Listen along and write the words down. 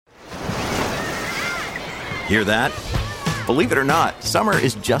Hear that? Believe it or not, summer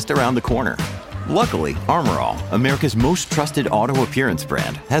is just around the corner. Luckily, Armor All, America's most trusted auto appearance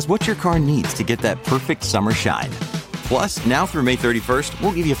brand, has what your car needs to get that perfect summer shine. Plus, now through May 31st,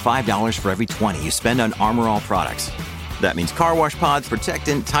 we'll give you $5 for every $20 you spend on Armor All products. That means car wash pods,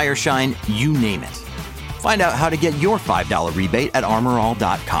 protectant, tire shine, you name it. Find out how to get your $5 rebate at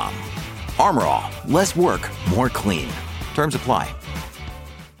armorall.com. Armor All, less work, more clean. Terms apply.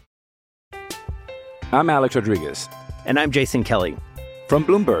 I'm Alex Rodriguez. And I'm Jason Kelly. From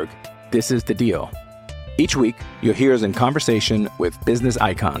Bloomberg, this is The Deal. Each week, you'll hear us in conversation with business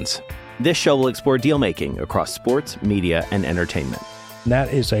icons. This show will explore deal-making across sports, media, and entertainment.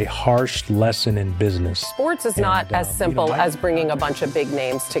 That is a harsh lesson in business. Sports is not as simple as bringing a bunch of big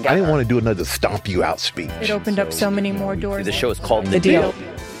names together. I didn't want to do another stomp you out speech. It opened up so many more doors. The show is called The Deal.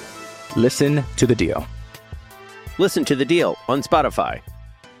 Listen to The Deal. Listen to The Deal on Spotify.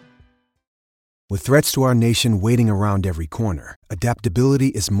 With threats to our nation waiting around every corner, adaptability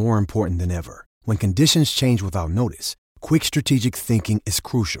is more important than ever. When conditions change without notice, quick strategic thinking is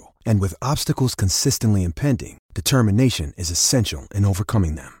crucial. And with obstacles consistently impending, determination is essential in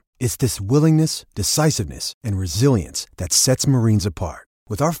overcoming them. It's this willingness, decisiveness, and resilience that sets Marines apart.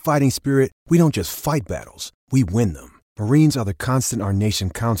 With our fighting spirit, we don't just fight battles, we win them. Marines are the constant our nation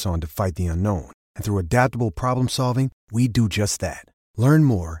counts on to fight the unknown. And through adaptable problem solving, we do just that. Learn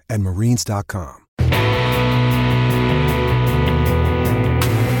more at marines.com.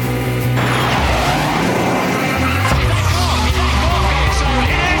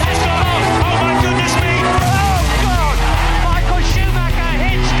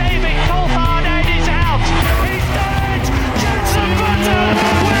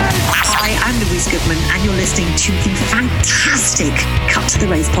 Goodman, and you're listening to the fantastic Cut to the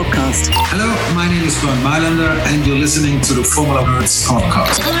Race podcast. Hello, my name is Ron Mylander, and you're listening to the FormulaNerds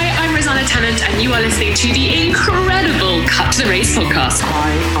podcast. Hi, I'm Rosanna Tennant, and you are listening to the incredible Cut to the Race podcast.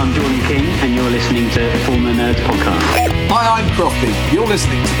 Hi, I'm Jordan King, and you're listening to the FormulaNerds podcast. Hi, I'm Crofty. You're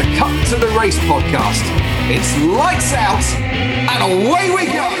listening to the Cut to the Race podcast. It's lights out, and away we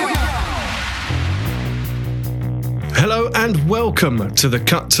go! Hello and welcome to the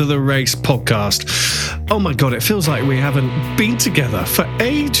Cut to the Race podcast. Oh my God, it feels like we haven't been together for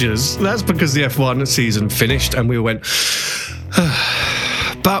ages. That's because the F1 season finished and we went...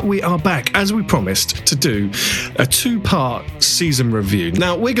 But we are back, as we promised, to do a two-part season review.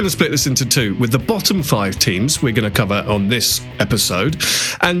 Now, we're going to split this into two, with the bottom 5 teams we're going to cover on this episode.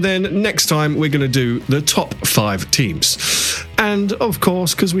 And then next time, we're going to do the top 5 teams. And, of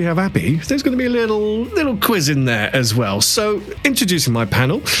course, because we have Abby, there's going to be a little quiz in there as well. So, introducing my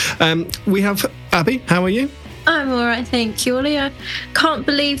panel, we have Abby. How are you? I'm all right, thank you, Ollie. I can't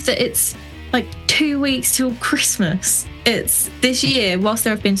believe that it's like 2 weeks till Christmas. It's this year, whilst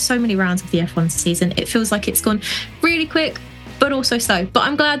there have been so many rounds of the F1 season, it feels like it's gone really quick, but also slow. But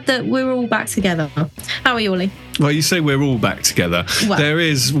I'm glad that we're all back together. How are you, Ollie? Well, you say we're all back together. Well, there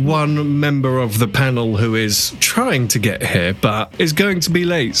is one member of the panel who is trying to get here, but is going to be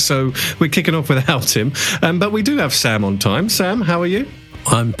late, so we're kicking off without him. But we do have Sam on time. Sam, how are you?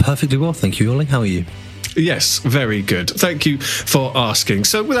 I'm perfectly well, thank you, Ollie. How are you? Yes, very good. Thank you for asking.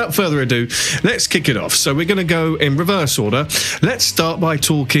 So without further ado, let's kick it off. So we're going to go in reverse order. Let's start by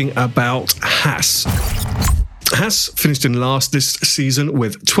talking about Haas. Haas finished in last this season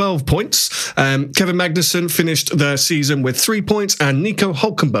with 12 points. Kevin Magnussen finished the season with 3 points, and Nico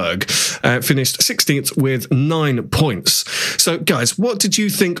Hülkenberg finished 16th with 9 points. So, guys, what did you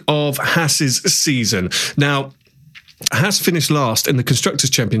think of Haas's season? Now, Haas finished last in the Constructors'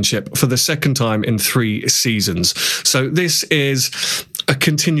 Championship for the second time in 3 seasons. So this is a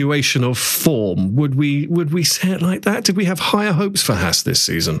continuation of form. Would we say it like that? Did we have higher hopes for Haas this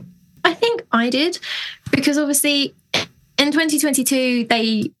season? I think I did, because obviously in 2022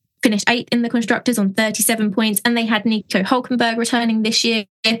 they finished 8th in the Constructors on 37 points, and they had Nico Hülkenberg returning this year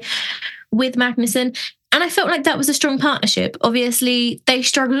with Magnussen. And I felt like that was a strong partnership. Obviously, they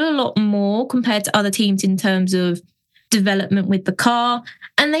struggled a lot more compared to other teams in terms of development with the car,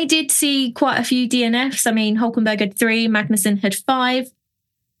 and they did see quite a few DNFs. I mean, Hülkenberg had 3, Magnussen had 5,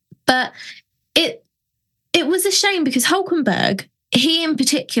 but it was a shame because Hülkenberg, he in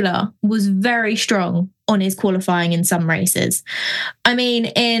particular, was very strong on his qualifying in some races. I mean,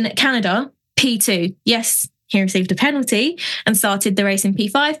 in Canada, P2, yes, he received a penalty and started the race in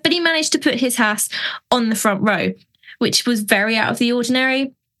P5, but he managed to put his Haas on the front row, which was very out of the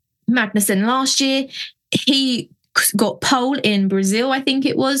ordinary. Magnussen last year, he got pole in Brazil, I think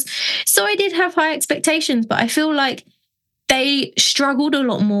it was. So I did have high expectations, but I feel like they struggled a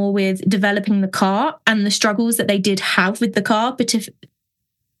lot more with developing the car, and the struggles that they did have with the car,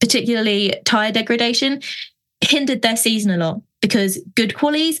 particularly tyre degradation, hindered their season a lot because good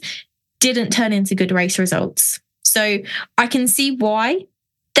qualies didn't turn into good race results. So I can see why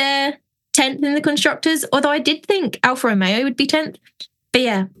they're 10th in the constructors, although I did think Alfa Romeo would be 10th. But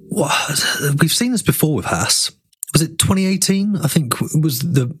yeah. Well, we've seen this before with Haas. Was it 2018? I think or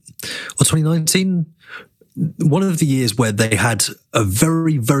 2019? One of the years where they had a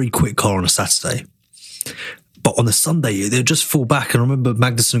very, very quick car on a Saturday. But on the Sunday, they'd just fall back. And I remember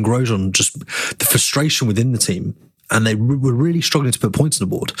Magnussen and Grosjean, just the frustration within the team. And they were really struggling to put points on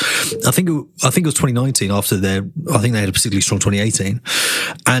the board. I think it was 2019 after I think they had a particularly strong 2018.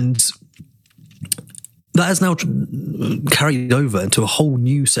 And that has now carried over into a whole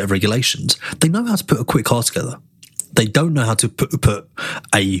new set of regulations. They know how to put a quick car together. They don't know how to put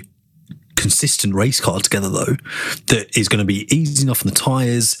a consistent race car together, though, that is going to be easy enough on the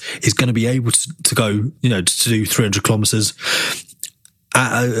tyres, is going to be able to go, to do 300 kilometres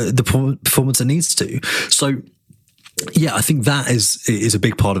at the performance it needs to. So, yeah, I think that is a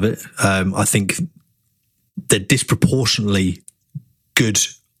big part of it. I think they're disproportionately good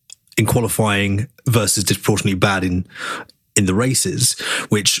in qualifying versus disproportionately bad in the races,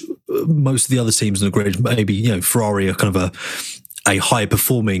 which most of the other teams in the grid, maybe Ferrari are kind of a high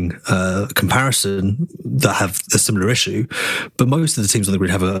performing comparison that have a similar issue, but most of the teams on the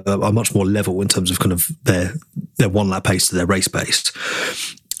grid have a much more level in terms of kind of their one lap pace to their race pace.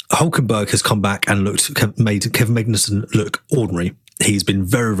 Hulkenberg has come back and made Kevin Magnussen look ordinary. He's been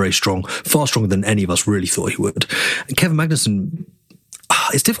very, very strong, far stronger than any of us really thought he would. And Kevin Magnussen,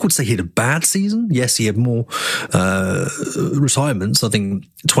 it's difficult to say he had a bad season. Yes, he had more retirements. I think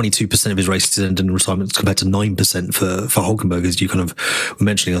 22% of his races ended in retirements compared to 9% for Hulkenberg, as you kind of were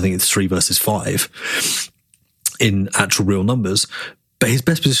mentioning. I think it's 3 versus 5 in actual real numbers. But his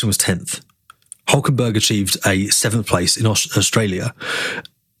best position was 10th. Hulkenberg achieved a 7th place in Australia.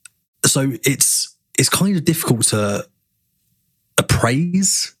 So it's kind of difficult to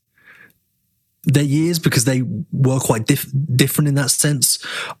appraise their years because they were quite different in that sense.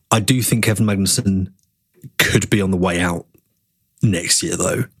 I do think Kevin Magnussen could be on the way out next year,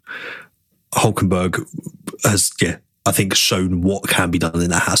 though. Hulkenberg has, I think, shown what can be done in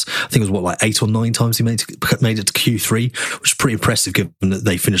that Haas. I think it was 8 or 9 times he made it to Q3, which is pretty impressive given that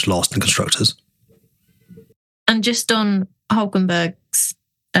they finished last in constructors. And just on Hulkenberg's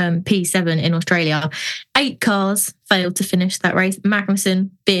P7 in Australia, 8 cars failed to finish that race, Magnussen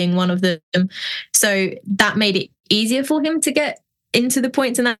being one of them. So that made it easier for him to get into the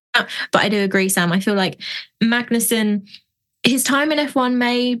points in that. But I do agree, Sam. I feel like Magnussen, his time in F1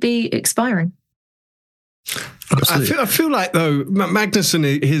 may be expiring. I feel like, though, Magnussen,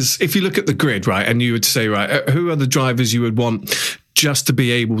 if you look at the grid, right, and you would say, right, who are the drivers you would want just to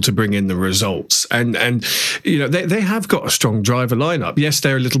be able to bring in the results? And they have got a strong driver lineup. Yes,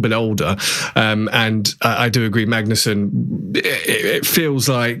 they're a little bit older, and I do agree, Magnussen, it feels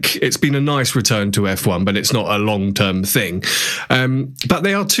like it's been a nice return to F1, but it's not a long-term thing. But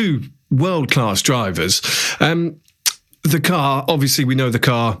they are 2 world-class drivers. The car, obviously, we know the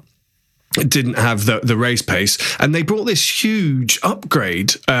car didn't have the race pace, and they brought this huge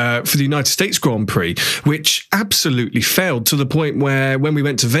upgrade for the United States Grand Prix, which absolutely failed to the point where when we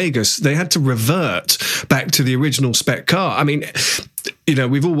went to Vegas, they had to revert back to the original spec car. I mean,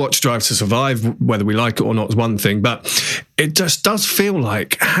 we've all watched Drive to Survive, whether we like it or not is one thing, but it just does feel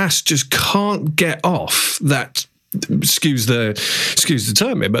like Haas just can't get off that, excuse the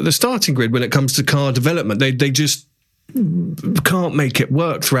term here, but the starting grid when it comes to car development. They just can't make it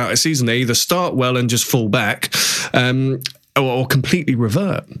work throughout a season. They either start well and just fall back, or completely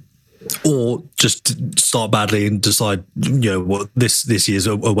revert, or just start badly and decide, what this year's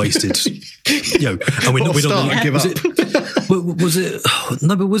a wasted, and we don't give up. Was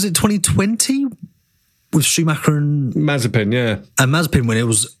it 2020 with Schumacher and Mazepin? Yeah, and Mazepin when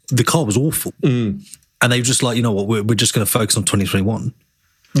the car was awful, and they were just like, we're just going to focus on 2021.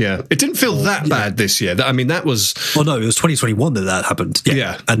 Yeah, it didn't feel that bad this year. I mean, that was... Well, no, it was 2021 that happened.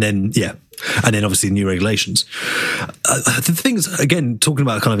 Yeah. And then obviously new regulations. The thing is, again, talking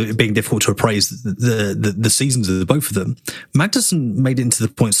about kind of it being difficult to appraise the seasons of both of them, Magnussen made it into the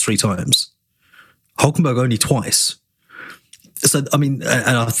points 3 times. Hulkenberg only twice. So, I mean,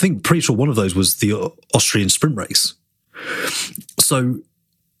 and I think pretty sure one of those was the Austrian sprint race. So,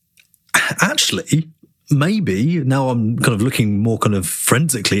 actually... maybe, now I'm kind of looking more kind of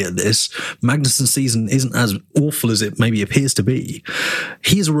forensically at this, Magnussen's season isn't as awful as it maybe appears to be.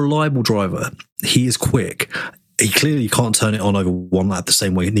 He is a reliable driver. He is quick. He clearly can't turn it on over one lap the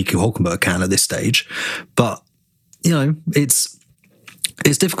same way Nico Hulkenberg can at this stage. But, it's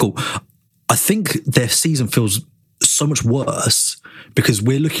difficult. I think their season feels so much worse because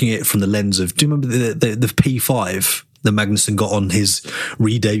we're looking at it from the lens of, do you remember the P5 that Magnussen got on his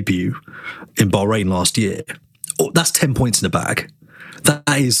re-debut in Bahrain last year? Oh, that's 10 points in the bag.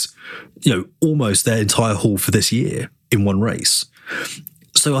 That is, almost their entire haul for this year in one race.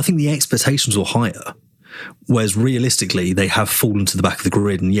 So I think the expectations were higher, whereas realistically they have fallen to the back of the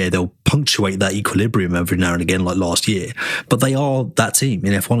grid, and they'll punctuate that equilibrium every now and again like last year, but they are that team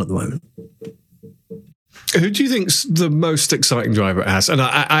in F1 at the moment. Who do you think's the most exciting driver it has? And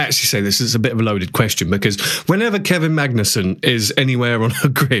I actually say this is a bit of a loaded question, because whenever Kevin Magnussen is anywhere on a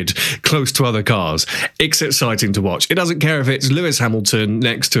grid close to other cars, it's exciting to watch. It doesn't care if it's Lewis Hamilton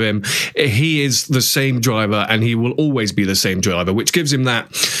next to him. He is the same driver, and he will always be the same driver, which gives him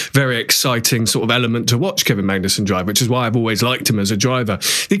that very exciting sort of element to watch Kevin Magnussen drive, which is why I've always liked him as a driver.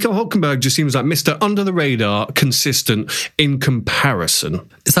 Nico Hülkenberg just seems like Mr. Under the Radar, consistent in comparison.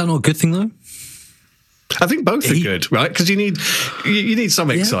 Is that not a good thing, though? I think both are good, right? Because you need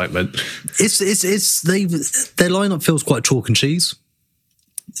some excitement. Their lineup feels quite chalk and cheese.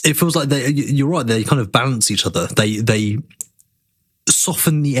 It feels like you're right. They kind of balance each other. They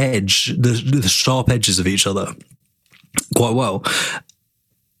soften the edge, the sharp edges of each other quite well.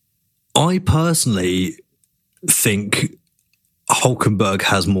 I personally think Hülkenberg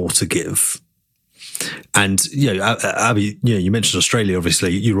has more to give. And, Abby, you mentioned Australia,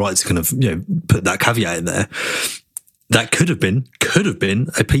 obviously. You're right to kind of, put that caveat in there. That could have been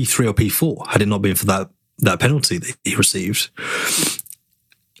a P3 or P4 had it not been for that penalty that he received.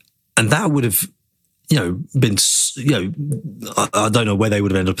 And that would have, been, I don't know where they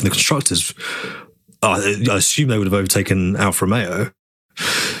would have ended up in the constructors. I assume they would have overtaken Alfa Romeo,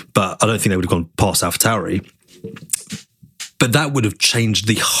 but I don't think they would have gone past AlphaTauri. But that would have changed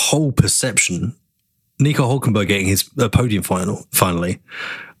the whole perception. Nico Hülkenberg getting his podium finally,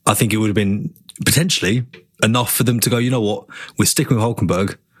 I think it would have been potentially enough for them to go, you know what, we're sticking with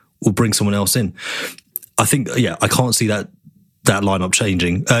Hülkenberg, we'll bring someone else in. I think, I can't see that lineup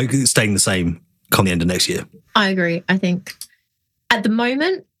changing, staying the same come the end of next year. I agree. I think at the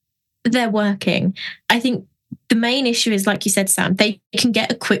moment, they're working. I think the main issue is, like you said, Sam, they can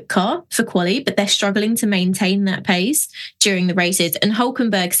get a quick car for quali, but they're struggling to maintain that pace during the races. And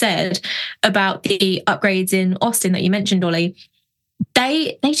Hülkenberg said about the upgrades in Austin that you mentioned, Ollie,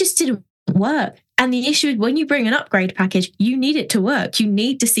 they just didn't work. And the issue is when you bring an upgrade package, you need it to work. You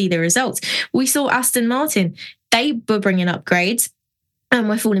need to see the results. We saw Aston Martin. They were bringing upgrades and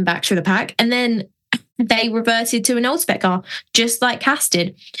we're falling back through the pack. And then they reverted to an old spec car, just like Haas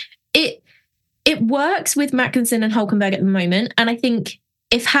did. It works with Magnussen and Hülkenberg at the moment. And I think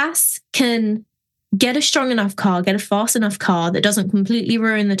if Haas can get a strong enough car, get a fast enough car that doesn't completely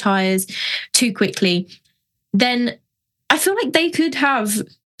ruin the tyres too quickly, then I feel like they could have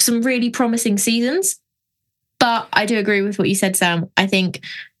some really promising seasons. But I do agree with what you said, Sam. I think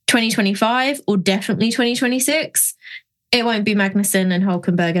 2025 or definitely 2026, it won't be Magnussen and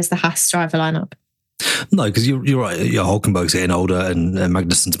Hülkenberg as the Haas driver lineup. No, because you're right. Hülkenberg's getting older and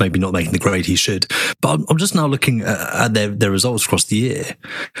Magnussen's maybe not making the grade he should. But I'm just now looking at their results across the year.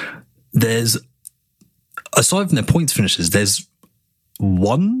 There's, aside from their points finishes, there's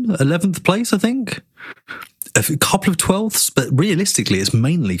one 11th place, I think. A couple of 12ths, but realistically, it's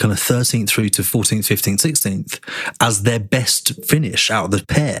mainly kind of 13th through to 14th, 15th, 16th as their best finish out of the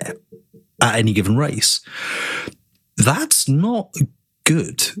pair at any given race. That's not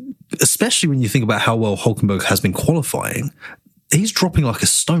good, especially when you think about how well Hülkenberg has been qualifying. He's dropping like a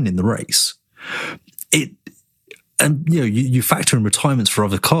stone in the race. You factor in retirements for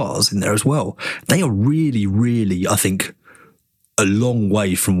other cars in there as well. They are really, really, I think, a long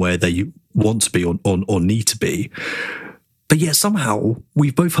way from where they want to be or need to be. But yet somehow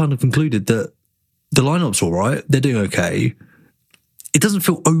we've both kind of concluded that the lineup's all right. They're doing okay. It doesn't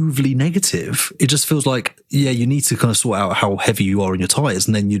feel overly negative. It just feels like, you need to kind of sort out how heavy you are in your tyres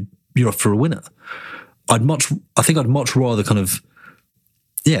and then you're off for a winner. I think I'd much rather kind of,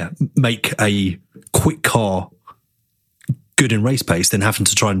 make a quick car good in race pace than having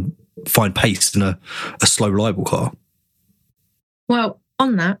to try and find pace in a slow, reliable car. Well,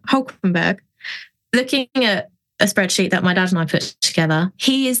 on that, Hülkenberg, looking at a spreadsheet that my dad and I put together,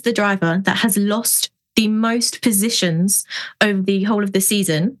 he is the driver that has lost the most positions over the whole of the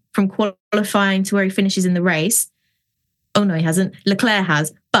season from qualifying to where he finishes in the race. Oh, no, he hasn't. Leclerc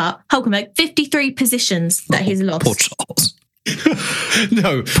has. But Hülkenberg, 53 positions that he's lost. Poor Charles.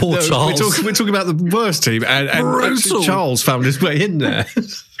 Charles. We're talking about the worst team, and actually Charles found his way in there.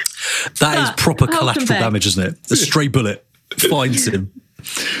 That is proper collateral damage, isn't it? A stray bullet finds him.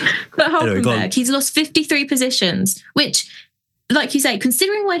 But Hülkenberg, he's lost 53 positions, which like you say,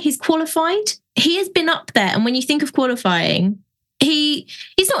 considering where he's qualified, he has been up there. And when you think of qualifying,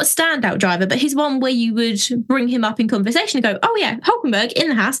 he's not a standout driver, but he's one where you would bring him up in conversation and go, oh yeah, Hulkenberg in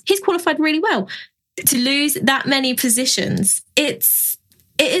the Haas, he's qualified really well. To lose that many positions, it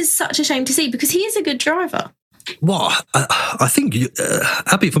is such a shame to see, because he is a good driver. Well, I think,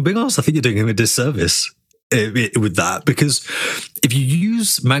 Abby, if I'm being honest, I think you're doing him a disservice with that, because if you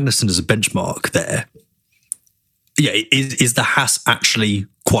use Magnussen as a benchmark there, yeah, is the Haas actually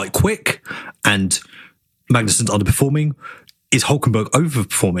quite quick and Magnussen's underperforming? Is Hulkenberg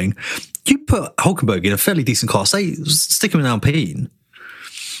overperforming? You put Hulkenberg in a fairly decent car, say, stick him in Alpine,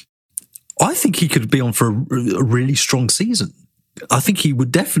 I think he could be on for a really strong season. I think he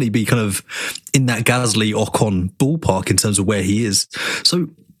would definitely be kind of in that Gasly Ocon ballpark in terms of where he is. So,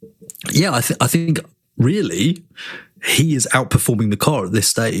 yeah, I think really he is outperforming the car at this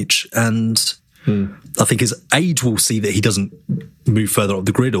stage, and I think his age will see that he doesn't move further up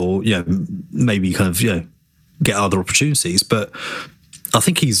the grid, or maybe kind of get other opportunities. But I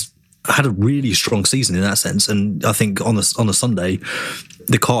think he's had a really strong season in that sense, and I think on a Sunday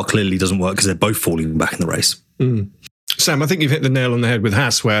the car clearly doesn't work because they're both falling back in the race. Sam, I think you've hit the nail on the head with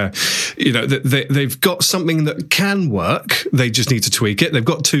Haas, where they've got something that can work. They just need to tweak it. They've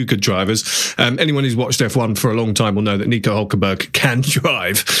got two good drivers. Anyone who's watched F1 for a long time will know that Nico Hulkenberg can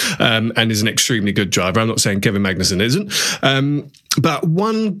drive and is an extremely good driver. I'm not saying Kevin Magnussen isn't. But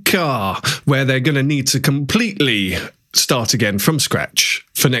one car where they're going to need to completely start again from scratch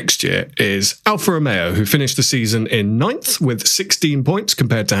for next year is Alfa Romeo, who finished the season in 9th with 16 points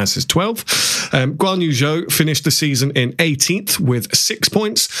compared to Haas's 12. Guan Yu Zhou finished the season in 18th with 6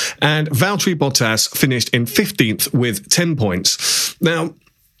 points, and Valtteri Bottas finished in 15th with 10 points. Now,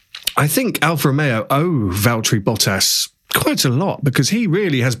 I think Alfa Romeo owe Valtteri Bottas quite a lot, because he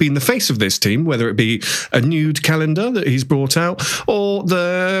really has been the face of this team, whether it be a nude calendar that he's brought out or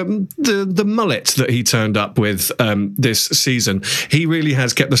the mullet that he turned up with this season. He really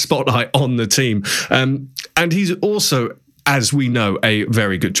has kept the spotlight on the team. And he's also, as we know, a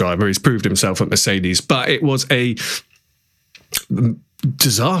very good driver. He's proved himself at Mercedes, but it was a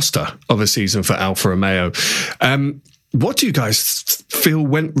disaster of a season for Alfa Romeo. What do you guys feel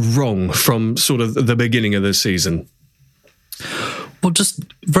went wrong from sort of the beginning of the season? Well, just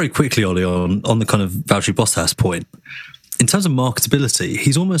very quickly, Ollie, on the kind of Valtteri Bottas point, in terms of marketability,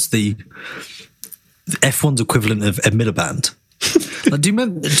 he's almost the F1's equivalent of Ed Miliband. Like, do you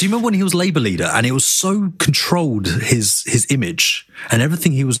remember when he was Labour leader and it was so controlled, his image and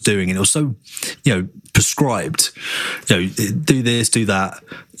everything he was doing, and it was so prescribed, do this, do that,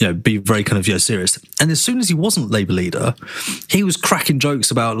 be very kind of serious. And as soon as he wasn't Labour leader, he was cracking jokes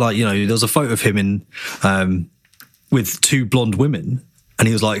about, like, there was a photo of him in with two blonde women, and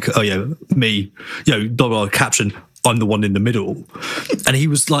he was like, oh yeah, me, caption, I'm the one in the middle. And he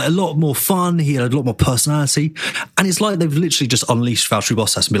was like a lot more fun, he had a lot more personality, and it's like they've literally just unleashed Valtteri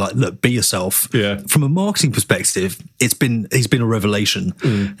Bottas and be like, look, be yourself. Yeah. From a marketing perspective, he's been a revelation.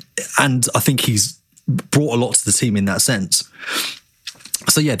 And I think he's brought a lot to the team in that sense.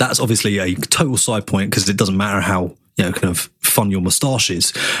 So yeah, that's obviously a total side point, because it doesn't matter how kind of fun your moustache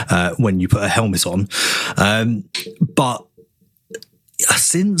is when you put a helmet on. But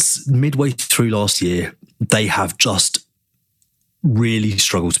since midway through last year, they have just really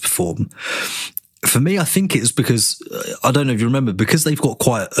struggled to perform. For me, I think it's because, I don't know if you remember, because they've got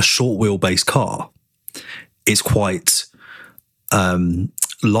quite a short wheelbase car, it's quite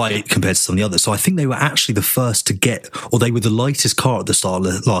light compared to some of the others. So I think they were actually the first to get, or they were the lightest car at the start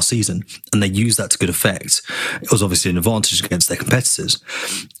of last season, and they used that to good effect. It was obviously an advantage against their competitors.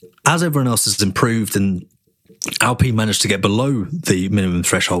 As everyone else has improved, and Alpine managed to get below the minimum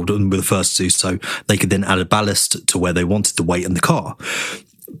threshold and were the first to, so they could then add a ballast to where they wanted the weight in the car.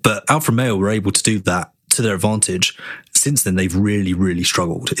 But Alfa Romeo were able to do that to their advantage. Since then, they've really, really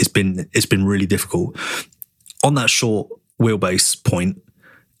struggled. It's been really difficult. On that short wheelbase point,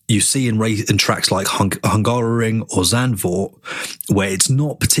 you see in tracks like Hungaroring or Zandvoort, where it's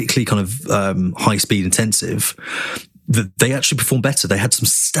not particularly kind of high speed intensive, that they actually perform better. They had some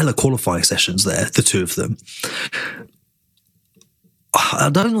stellar qualifying sessions there, the two of them. I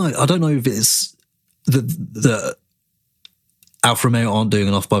don't know if it's the Alfa Romeo aren't doing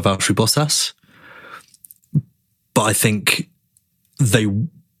enough by Valtteri Bottas, but I think they're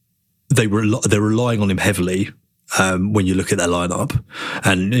relying on him heavily. When you look at their lineup,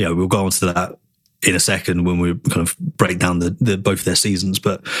 and we'll go on to that in a second when we kind of break down the both of their seasons.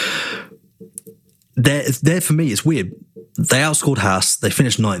 But they're for me, it's weird. They outscored Haas, they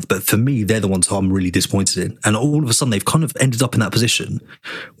finished 9th, but for me, they're the ones who I'm really disappointed in. And all of a sudden, they've kind of ended up in that position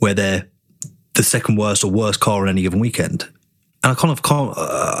where they're the second worst or worst car on any given weekend. And I kind of can't.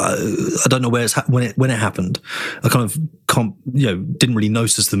 I don't know where when it happened. I kind of can't. Didn't really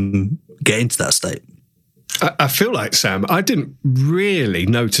notice them get into that state. I feel like, Sam, I didn't really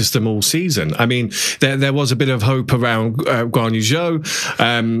notice them all season. I mean, there was a bit of hope around Guan Yu Zhou,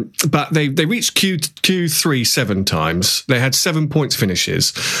 but they reached Q3 7 times. They had 7 points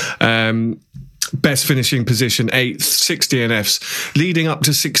finishes. Best finishing position, 8th, 6 DNFs, leading up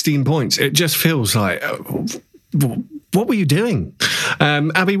to 16 points. It just feels like... what were you doing?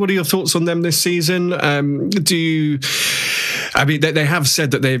 Abby, what are your thoughts on them this season? They have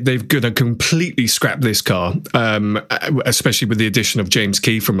said that they're going to completely scrap this car, especially with the addition of James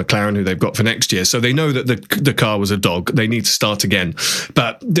Key from McLaren, who they've got for next year. So they know that the car was a dog. They need to start again.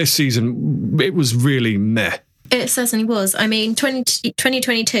 But this season, it was really meh. It certainly was. I mean,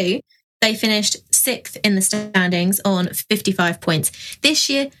 2022, they finished 6th in the standings on 55 points. This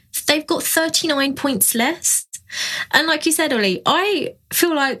year, they've got 39 points less. And like you said, Ollie, I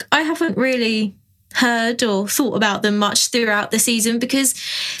feel like I haven't really heard or thought about them much throughout the season because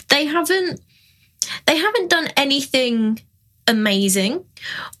they haven't done anything amazing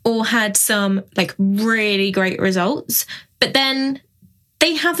or had some like really great results, but then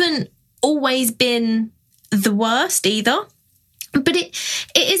they haven't always been the worst either. But it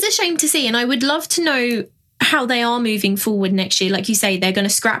is a shame to see, and I would love to know how they are moving forward next year. Like you say, they're going to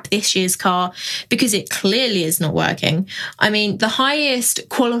scrap this year's car because it clearly is not working. I mean, the highest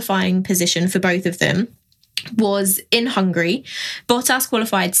qualifying position for both of them was in Hungary. Bottas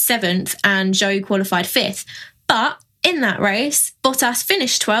qualified 7th and Zhou qualified 5th. But in that race, Bottas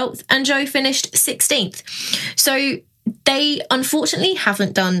finished 12th and Zhou finished 16th. So they unfortunately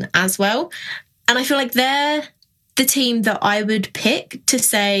haven't done as well. And I feel like they're the team that I would pick to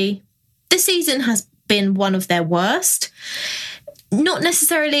say the season has been one of their worst. Not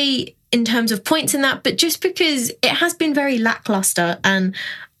necessarily in terms of points in that, but just because it has been very lackluster and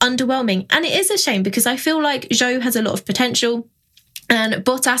underwhelming. And it is a shame because I feel like Zhou has a lot of potential. And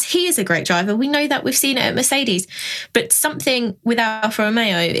Bottas, he is a great driver. We know that, we've seen it at Mercedes. But something with Alfa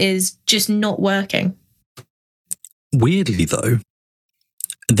Romeo is just not working. Weirdly, though,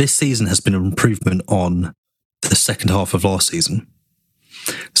 this season has been an improvement on the second half of last season.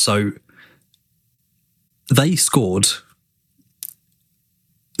 So they scored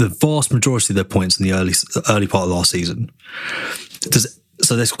the vast majority of their points in the early part of last season.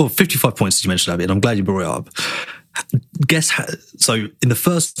 So they scored 55 points, as you mentioned, Abby, and I'm glad you brought it up. So in the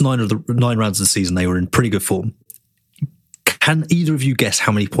first 9 rounds of the season, they were in pretty good form. Can either of you guess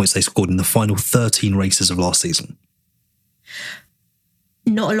how many points they scored in the final 13 races of last season?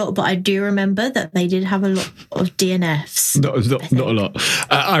 Not a lot, but I do remember that they did have a lot of DNFs. Not a lot.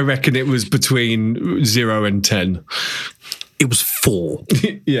 I reckon it was between 0 and 10. It was 4.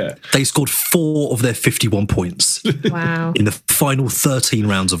 Yeah. They scored 4 of their 51 points. Wow. In the final 13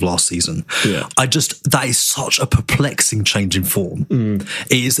 rounds of last season. Yeah. That is such a perplexing change in form. It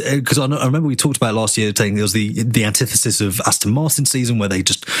is, because I remember we talked about last year saying it was the antithesis of Aston Martin's season, where they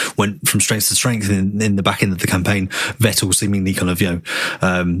just went from strength to strength in the back end of the campaign. Vettel seemingly kind of,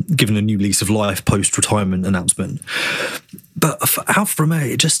 given a new lease of life post-retirement announcement. But for Alfa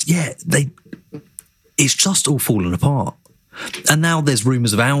Romeo, it's just all fallen apart. And now there's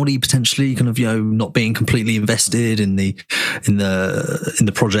rumours of Audi potentially kind of not being completely invested in the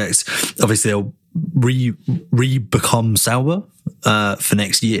project. Obviously they'll become Sauber for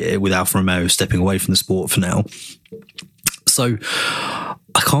next year, with Alfa Romeo stepping away from the sport for now. So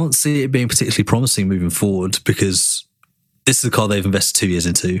I can't see it being particularly promising moving forward, because this is a car they've invested 2 years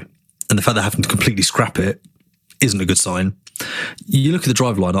into, and the fact they're having to completely scrap it isn't a good sign. You look at the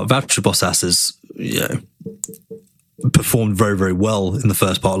driver lineup, Valtteri Bottas has performed very, very well in the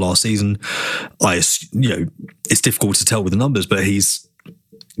first part of last season. It's difficult to tell with the numbers, but he's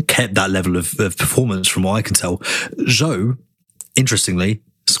kept that level of performance from what I can tell. Zhou, interestingly,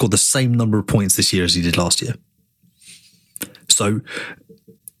 scored the same number of points this year as he did last year. So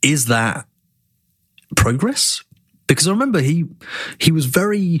is that progress? Because I remember he was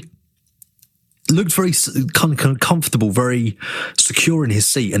looked very kind of comfortable, very secure in his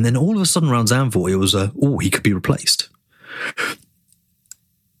seat, and then all of a sudden around Zandvoort it was he could be replaced,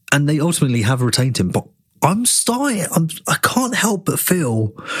 and they ultimately have retained him. But I can't help but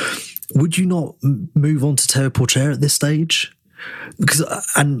feel, would you not move on to Théo Pourchaire at this stage? Because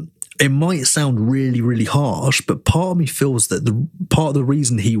it might sound really, really harsh, but part of me feels that part of the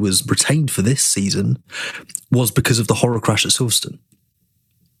reason he was retained for this season was because of the horror crash at Silverstone.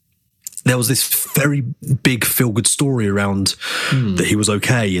 there was this very big feel-good story around that he was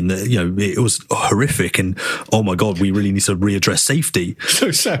okay and that, it was horrific and, oh my God, we really need to readdress safety.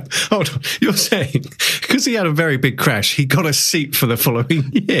 So, Sam, hold on. You're saying because he had a very big crash, he got a seat for the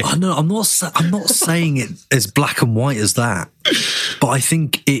following year? No, I'm not saying it as black and white as that, but I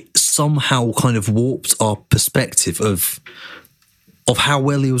think it somehow kind of warped our perspective of how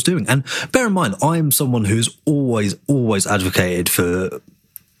well he was doing. And bear in mind, I am someone who's always advocated for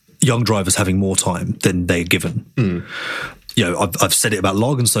young drivers having more time than they're given. I've said it about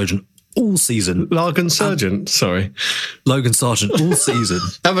Logan Sargent all season. Logan Sargent, sorry. Logan Sargent all season.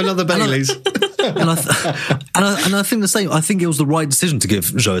 Have another Baileys. And I think the same. I think it was the right decision to give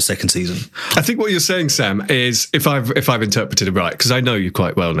Zhou a second season. I think what you're saying, Sam, is if I've interpreted it right, because I know you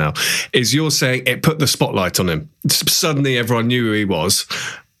quite well now, is you're saying it put the spotlight on him. Suddenly everyone knew who he was.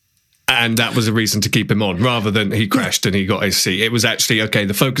 And that was a reason to keep him on, rather than he crashed and he got his seat. It was actually, okay,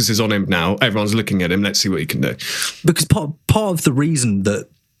 the focus is on him now. Everyone's looking at him. Let's see what he can do. Because part of the reason that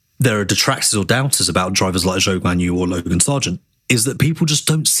there are detractors or doubters about drivers like Zhou Guanyu or Logan Sargent is that people just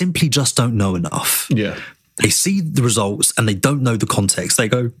don't know enough. Yeah. They see the results and they don't know the context. They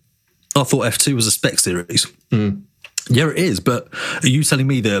go, I thought F2 was a spec series. Yeah, it is. But are you telling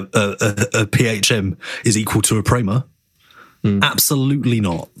me that a PHM is equal to a Prema? Absolutely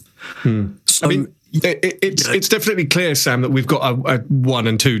not. So, I mean, it's definitely clear, Sam, that we've got a 1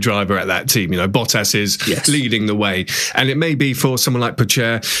 and 2 driver at that team. Bottas is leading the way, and it may be for someone like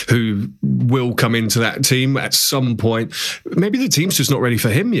Pocher who will come into that team at some point. Maybe the team's just not ready for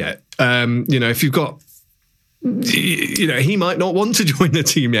him yet. If you've got, he might not want to join the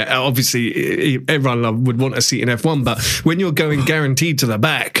team yet. Obviously, everyone would want a seat in F1, but when you're going guaranteed to the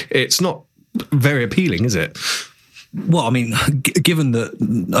back, it's not very appealing, is it? Well, I mean, given that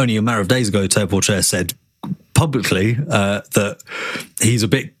only a matter of days ago, Théo Pourchaire said publicly that he's a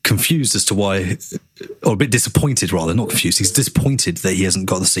bit confused as to why, or a bit disappointed rather, not confused, he's disappointed that he hasn't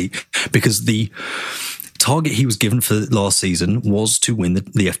got the seat because the target he was given for last season was to win the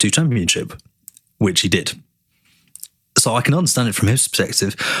F2 championship, which he did. So I can understand it from his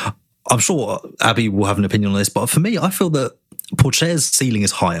perspective. I'm sure Abby will have an opinion on this, but for me, I feel that Pourchaire's ceiling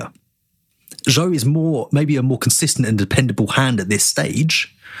is higher. Zhou is maybe a more consistent and dependable hand at this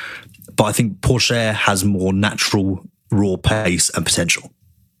stage, but I think Pourchaire has more natural raw pace and potential.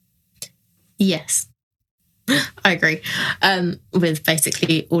 Yes, I agree with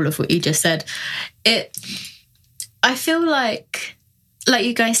basically all of what you just said. I feel like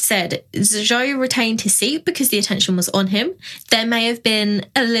you guys said, Zhou retained his seat because the attention was on him. There may have been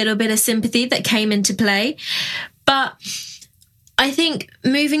a little bit of sympathy that came into play, but I think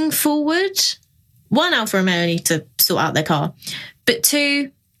moving forward, 1, Alfa Romeo need to sort out their car. But 2,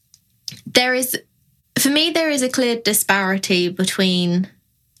 there is a clear disparity between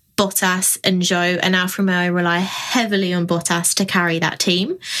Bottas and Zhou, and Alfa Romeo rely heavily on Bottas to carry that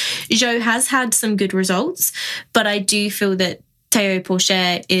team. Zhou has had some good results, but I do feel that Théo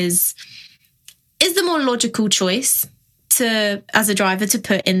Pourchaire is the more logical choice as a driver to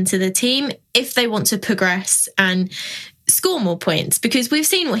put into the team if they want to progress and score more points, because we've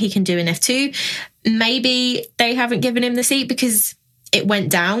seen what he can do in F2. Maybe they haven't given him the seat because it went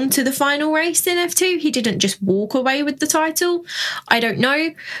down to the final race in F2. He didn't just walk away with the title. I don't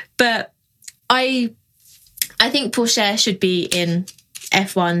know, but I think Pourchaire should be in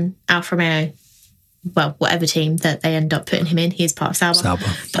F1, Alfa Romeo, well, whatever team that they end up putting him in. He's part of Sauber.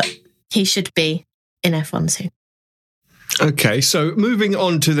 But he should be in F1 soon. Okay, so moving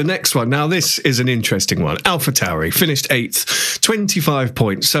on to the next one. Now, this is an interesting one. AlphaTauri finished 8th, 25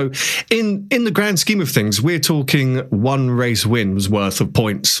 points. So in the grand scheme of things, we're talking 1 race wins worth of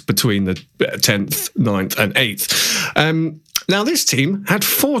points between the 10th, 9th and 8th. Now, this team had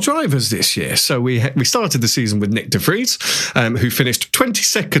 4 drivers this year. So we started the season with Nick de Vries, who finished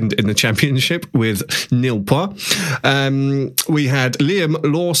 22nd in the championship with nil points. We had Liam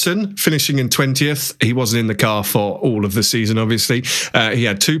Lawson finishing in 20th. He wasn't in the car for all of the season, obviously. He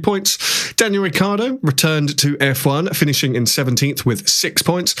had 2 points. Daniel Ricciardo returned to F1, finishing in 17th with 6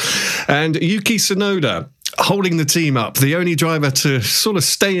 points. And Yuki Tsunoda holding the team up, the only driver to sort of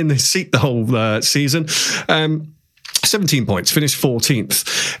stay in this seat the whole season. 17 points, finished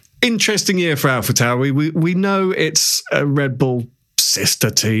 14th. Interesting year for AlphaTauri. We know it's a Red Bull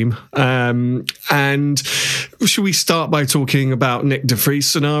sister team. And should we start by talking about Nick de Vries'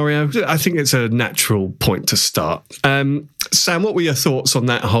 scenario? I think it's a natural point to start. Sam, what were your thoughts on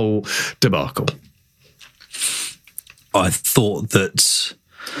that whole debacle? I thought that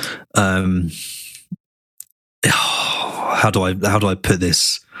how do I put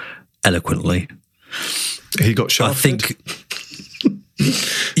this eloquently? He got shafted. I think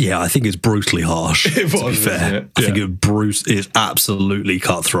Yeah, I think it's brutally harsh. To be fair, I think it's absolutely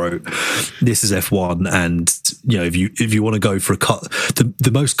cutthroat. This is F1, and if you want to go for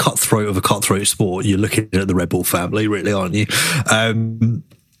the most cutthroat of a cutthroat sport, you're looking at the Red Bull family, really, aren't you?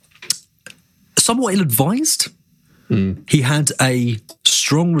 Somewhat ill-advised. He had a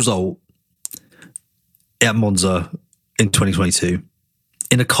strong result at Monza in 2022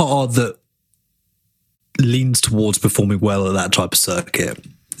 in a car that leans towards performing well at that type of circuit,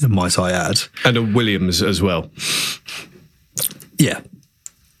 might I add. And a Williams as well. Yeah.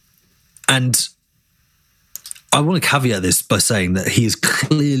 And I want to caveat this by saying that he has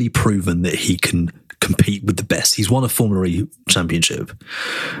clearly proven that he can compete with the best. He's won a Formula E championship,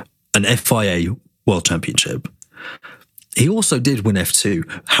 an FIA World Championship. He also did win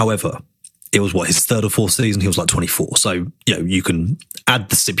F2. However, it was his third or fourth season. He was like 24. So, you can add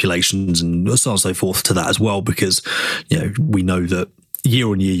the stipulations and so on and so forth to that as well, because, we know that year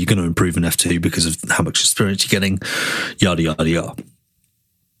on year, you're going to improve in F2 because of how much experience you're getting, yada, yada, yada.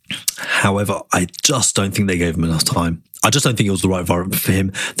 However, I just don't think they gave him enough time. I just don't think it was the right environment for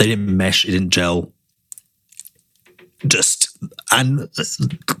him. They didn't mesh. It didn't gel. And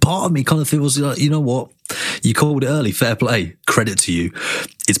part of me kind of feels like, you know what? You called it early, fair play, credit to you.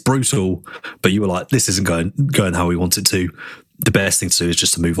 It's brutal, but you were like, this isn't going how we want it to. The best thing to do is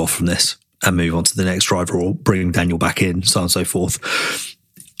just to move off from this and move on to the next driver or bring Daniel back in, so on and so forth.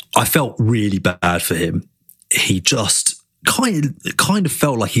 I felt really bad for him. He just kind of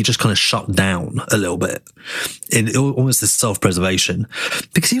felt like he just kind of shut down a little bit in almost this self-preservation,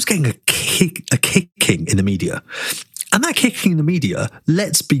 because he was getting a kicking in the media. And that kicking in the media,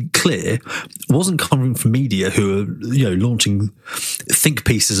 let's be clear, wasn't coming from media who are, launching think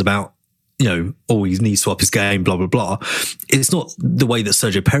pieces about, he needs to up his game, blah, blah, blah. It's not the way that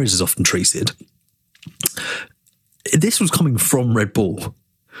Sergio Perez is often treated. This was coming from Red Bull.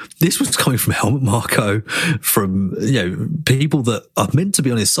 This was coming from Helmut Marko, from, people that are meant to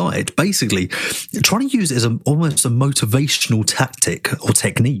be on his side, basically trying to use it as almost a motivational tactic or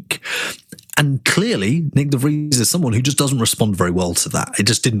technique. And clearly, Nick de Vries is someone who just doesn't respond very well to that. It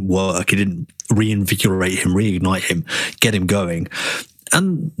just didn't work. It didn't reinvigorate him, reignite him, get him going.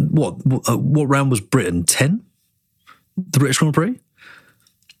 And what round was Britain? 10? The British Grand Prix?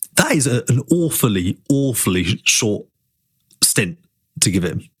 That is an awfully, awfully short stint to give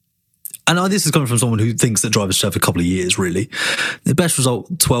him. And this is coming from someone who thinks that drivers should have a couple of years, really. The best result,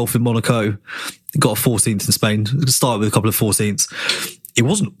 12th in Monaco, got a 14th in Spain, started with a couple of 14ths. It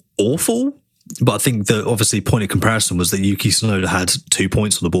wasn't awful, but I think the obviously point of comparison was that Yuki Tsunoda had 2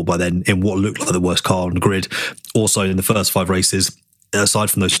 points on the board by then in what looked like the worst car on the grid. Also, in the first 5 races, aside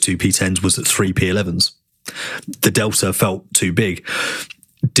from those 2 P10s, was at 3 P11s. The delta felt too big.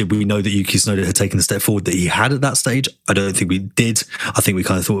 Did we know that Yuki Tsunoda had taken the step forward that he had at that stage? I don't think we did. I think we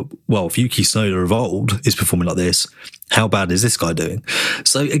kind of thought, well, if Yuki Tsunoda of old is performing like this, how bad is this guy doing?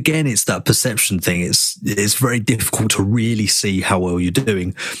 So again, it's that perception thing. It's very difficult to really see how well you're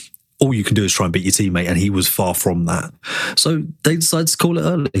doing. All you can do is try and beat your teammate, and he was far from that. So they decided to call it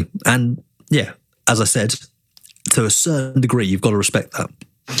early. And yeah, as I said, to a certain degree, you've got to respect that.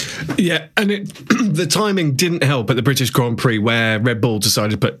 Yeah, and the timing didn't help at the British Grand Prix, where Red Bull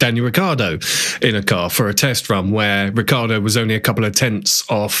decided to put Daniel Ricciardo in a car for a test run, where Ricciardo was only a couple of tenths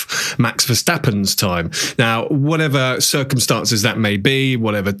off Max Verstappen's time. Now, whatever circumstances that may be,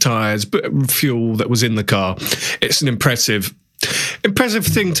 whatever tyres, fuel that was in the car, it's an impressive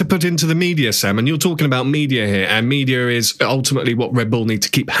thing to put into the media, Sam. And you're talking about media here, and media is ultimately what Red Bull need to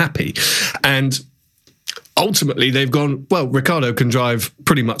keep happy. And ultimately, they've gone, well, Ricciardo can drive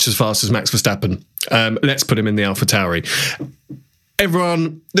pretty much as fast as Max Verstappen. Let's put him in the AlphaTauri.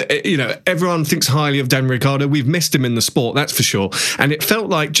 Everyone thinks highly of Daniel Ricciardo. We've missed him in the sport, that's for sure. And it felt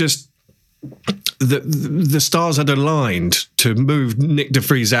like just the stars had aligned to move Nick de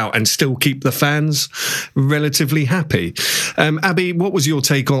Vries out and still keep the fans relatively happy. Abby, what was your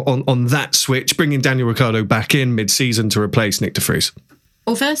take on that switch, bringing Daniel Ricciardo back in mid-season to replace Nick de Vries?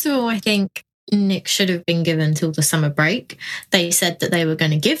 Well, first of all, I think Nick should have been given till the summer break. They said that they were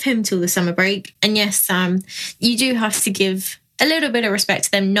going to give him till the summer break. And yes, Sam, you do have to give a little bit of respect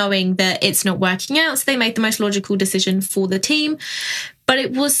to them, knowing that it's not working out. So they made the most logical decision for the team. But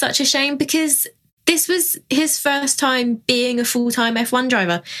it was such a shame, because this was his first time being a full-time F1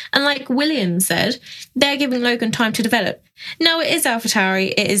 driver. And like William said, they're giving Logan time to develop. Now, it is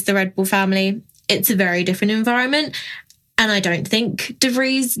AlphaTauri, it is the Red Bull family. It's a very different environment. And I don't think de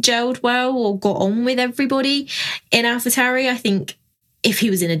Vries gelled well or got on with everybody in AlphaTauri. I think if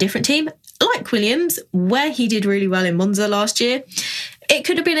he was in a different team, like Williams, where he did really well in Monza last year, it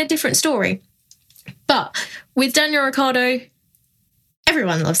could have been a different story. But with Daniel Ricciardo,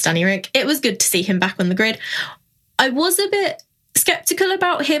 everyone loves Danny Rick. It was good to see him back on the grid. I was a bit sceptical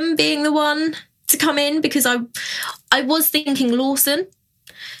about him being the one to come in because I was thinking Lawson.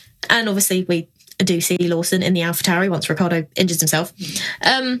 And obviously we do see Lawson in the AlphaTauri once Ricciardo injures himself.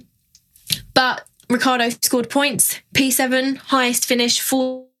 But Ricciardo scored points, P7, highest finish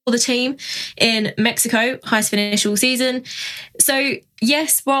for the team in Mexico, highest finish all season. So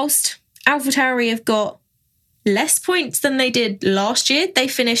yes, whilst AlphaTauri have got less points than they did last year, they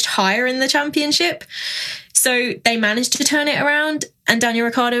finished higher in the championship. So they managed to turn it around, and Daniel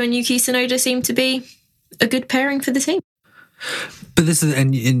Ricciardo and Yuki Tsunoda seem to be a good pairing for the team. But this is,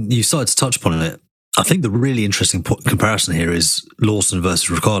 and you started to touch upon it, I think the really interesting comparison here is Lawson versus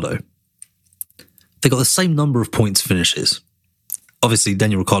Ricciardo. They got the same number of points finishes. Obviously,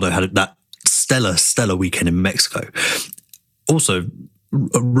 Daniel Ricciardo had that stellar weekend in Mexico. Also,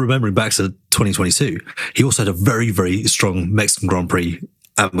 remembering back to 2022, he also had a very, very strong Mexican Grand Prix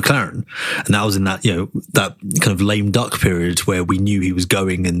at McLaren. And that was in that, that kind of lame duck period where we knew he was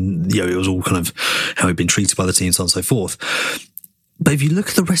going and, it was all kind of how he'd been treated by the team and so on and so forth. But if you look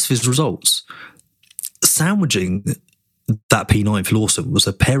at the rest of his results, sandwiching that P9 for Lawson was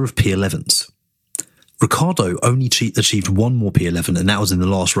a pair of P11s. Ricciardo only achieved one more P11, and that was in the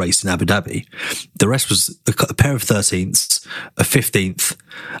last race in Abu Dhabi. The rest was a pair of 13ths, a 15th,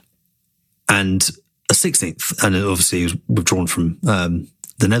 and a 16th. And obviously he was withdrawn from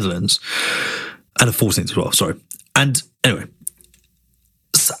the Netherlands, and a 14th as well, sorry. And anyway,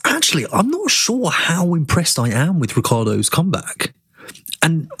 so actually, I'm not sure how impressed I am with Ricciardo's comeback.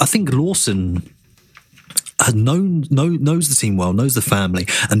 And I think Lawson knows the team well, knows the family,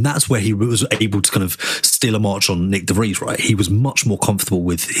 and that's where he was able to kind of steal a march on Nick De Vries, right? He was much more comfortable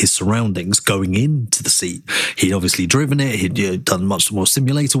with his surroundings going into the seat. He'd obviously driven it, he'd done much more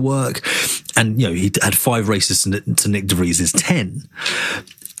simulator work, and he'd had 5 races to Nick De Vries' 10,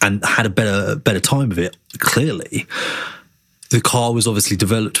 and had a better time of it, clearly. The car was obviously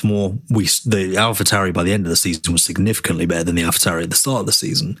developed more. The AlphaTauri by the end of the season was significantly better than the AlphaTauri at the start of the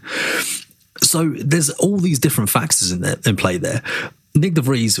season. So there's all these different factors in play there. Nick De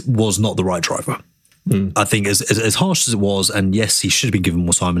Vries was not the right driver. I think as harsh as it was, and yes, he should have been given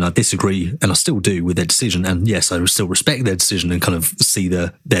more time, and I disagree, and I still do, with their decision, and yes, I still respect their decision and kind of see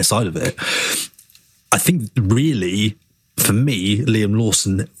their side of it. I think really, for me, Liam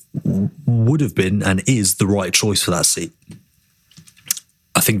Lawson would have been and is the right choice for that seat.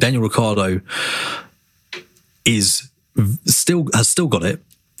 I think Daniel Ricciardo has still got it.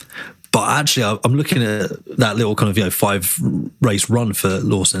 But actually, I'm looking at that little kind of 5-race run for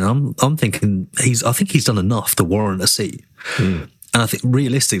Lawson, and I'm thinking I think he's done enough to warrant a seat. And I think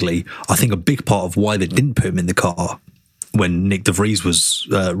realistically, I think a big part of why they didn't put him in the car when Nick De Vries was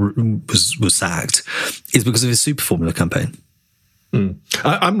sacked is because of his Super Formula campaign.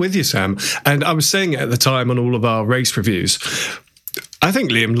 I'm with you, Sam, and I was saying it at the time on all of our race reviews. I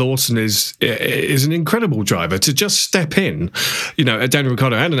think Liam Lawson is an incredible driver to just step in. Daniel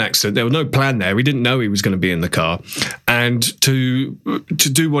Ricciardo had an accident. There was no plan there. We didn't know he was going to be in the car. And to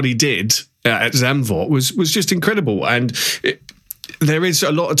do what he did at Zandvoort was just incredible. And there is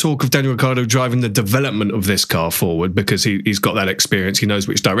a lot of talk of Daniel Ricciardo driving the development of this car forward because he's got that experience. He knows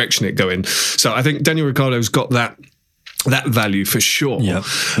which direction it go in. So I think Daniel Ricciardo's got that value for sure. Yeah.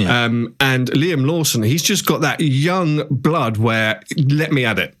 And Liam Lawson, he's just got that young blood where, let me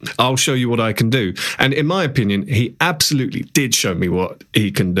at it. I'll show you what I can do. And in my opinion, he absolutely did show me what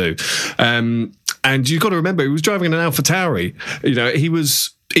he can do. And you've got to remember, he was driving an AlphaTauri.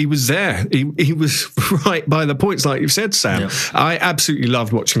 He was there. He was right by the points, like you've said, Sam. Yeah. I absolutely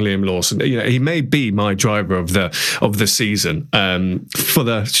loved watching Liam Lawson. He may be my driver of the season. For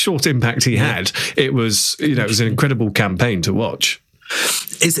the short impact he had, it was an incredible campaign to watch.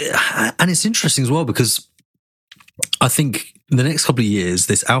 And it's interesting as well because I think in the next couple of years,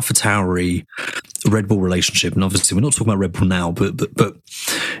 this AlphaTauri Red Bull relationship, and obviously we're not talking about Red Bull now, but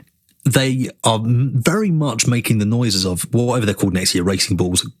they are very much making the noises of whatever they're called next year, racing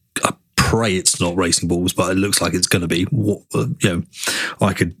balls. I pray it's not racing balls, but it looks like it's going to be.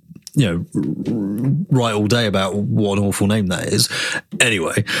 I could, write all day about what an awful name that is.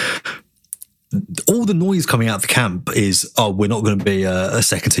 Anyway, all the noise coming out of the camp is, we're not going to be a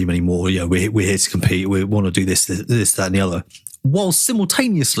second team anymore. We're here to compete. We want to do this, that, and the other. While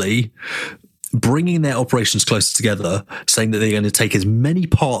simultaneously bringing their operations closer together, saying that they're going to take as many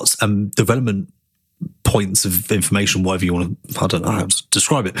parts and development points of information, whatever you want to, I don't know how to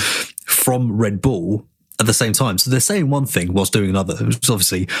describe it, from Red Bull at the same time. So they're saying one thing whilst doing another. It's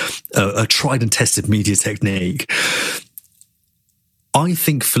obviously a tried and tested media technique. I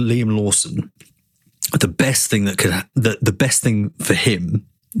think for Liam Lawson, the best thing the best thing for him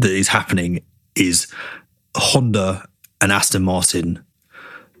that is happening is Honda and Aston Martin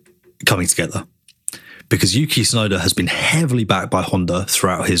coming together. Because Yuki Tsunoda has been heavily backed by Honda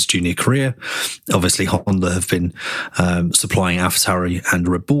throughout his junior career. Obviously, Honda have been supplying AlphaTauri and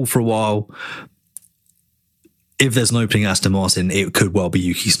Red Bull for a while. If there's an opening at Aston Martin, it could well be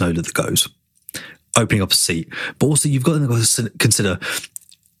Yuki Tsunoda that goes, opening up a seat. But also, you've got to consider,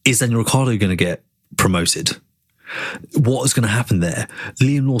 is Daniel Ricciardo going to get promoted? What is going to happen there?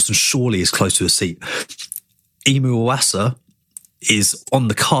 Liam Lawson surely is close to a seat. Emu Iwasa is on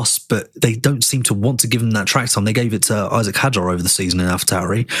the cusp, but they don't seem to want to give him that track time. They gave it to Isaac Hadjar over the season in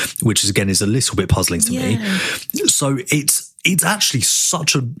AlphaTauri, which is again is a little bit puzzling to me. So it's actually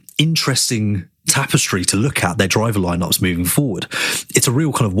such an interesting tapestry to look at, their driver lineups moving forward. It's a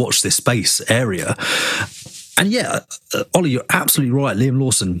real kind of watch this space area. And yeah, Ollie, you're absolutely right. Liam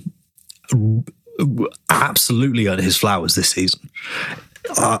Lawson absolutely earned his flowers this season.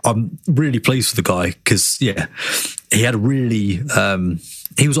 I'm really pleased with the guy because, yeah, he had a really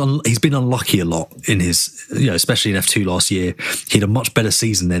he's been unlucky a lot in his, especially in F2 last year. He had a much better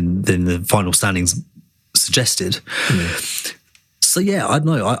season than the final standings suggested. So yeah, I don't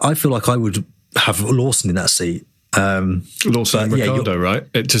know. I feel like I would have Lawson in that seat. Lawson and Ricciardo, right?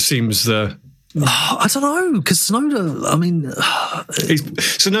 It just seems I don't know, because Tsunoda,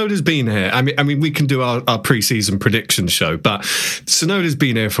 Tsunoda's been here. I mean, we can do our pre-season prediction show, but Tsunoda's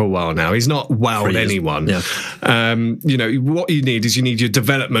been here for a while now. He's not wowed anyone. Yeah. What you need is your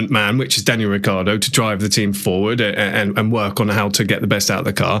development man, which is Daniel Ricciardo, to drive the team forward and work on how to get the best out of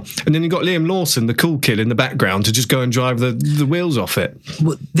the car. And then you've got Liam Lawson, the cool kid in the background, to just go and drive the wheels off it.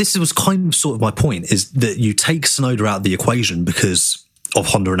 Well, this was kind of sort of my point, is that you take Tsunoda out of the equation because of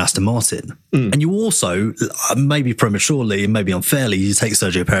Honda and Aston Martin. And you also, maybe prematurely and maybe unfairly, you take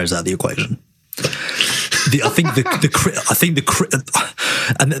Sergio Perez out of the equation. I think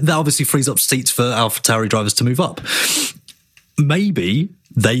and that obviously frees up seats for AlphaTauri drivers to move up. Maybe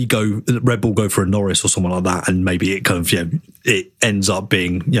Red Bull go for a Norris or someone like that, and maybe it kind of, it ends up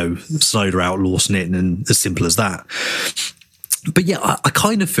being, Tsunoda out, Lawson in, and as simple as that. But yeah, I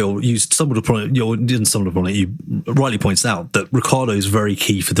kind of feel you rightly points out that Ricciardo is very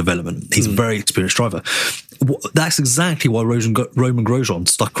key for development. He's a very experienced driver. That's exactly why Roman Grosjean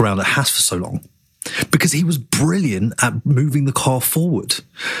stuck around at Haas for so long, because he was brilliant at moving the car forward.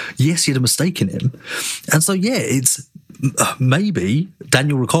 Yes, he had a mistake in him. And so, yeah, it's maybe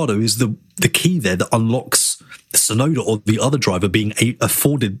Daniel Ricciardo is the key there that unlocks Tsunoda or the other driver being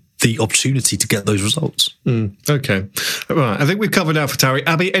afforded the opportunity to get those results. Okay. Right. I think we've covered AlphaTauri.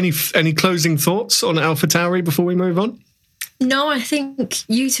 Abby, any closing thoughts on AlphaTauri before we move on? No, I think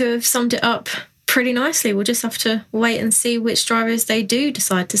you two have summed it up pretty nicely. We'll just have to wait and see which drivers they do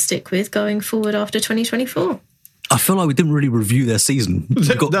decide to stick with going forward after 2024. I feel like we didn't really review their season. We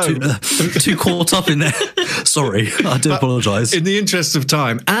got too caught up in there. Sorry, I do apologise. In the interest of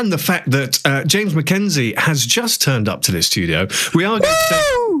time and the fact that James Mackenzie has just turned up to the studio, we are going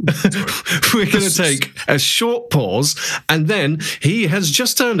to take a short pause, and then he has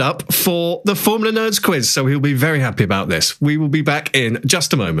just turned up for the Formula Nerds quiz, so he'll be very happy about this. We will be back in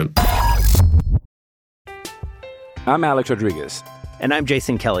just a moment. I'm Alex Rodriguez. And I'm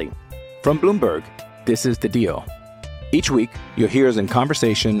Jason Kelly. From Bloomberg, this is The Deal. Each week, you'll hear us in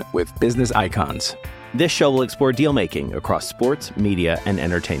conversation with business icons. This show will explore deal-making across sports, media, and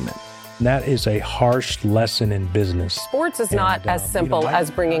entertainment. That is a harsh lesson in business. Sports is not as simple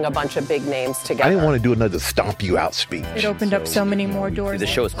as bringing a bunch of big names together. I didn't want to do another stomp you out speech. It opened up so many more doors. The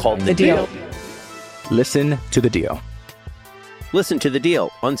show is called The Deal. Listen to The Deal. Listen to The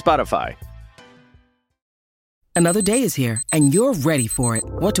Deal on Spotify. Another day is here, and you're ready for it.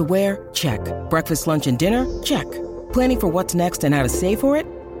 What to wear? Check. Breakfast, lunch, and dinner? Check. Planning for what's next and how to save for it?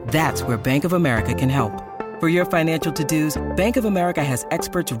 That's where Bank of America can help. For your financial to-dos, Bank of America has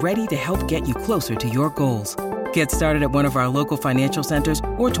experts ready to help get you closer to your goals. Get started at one of our local financial centers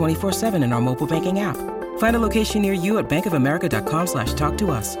or 24/7 in our mobile banking app. Find a location near you at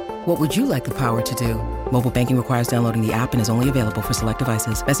bankofamerica.com/talktous. What would you like the power to do? Mobile banking requires downloading the app and is only available for select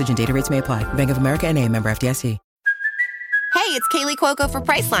devices. Message and data rates may apply. Bank of America NA, member FDIC. Hey, it's Kaylee Cuoco for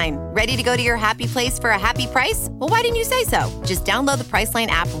Priceline. Ready to go to your happy place for a happy price? Well, why didn't you say so? Just download the Priceline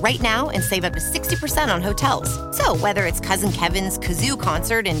app right now and save up to 60% on hotels. So whether it's Cousin Kevin's Kazoo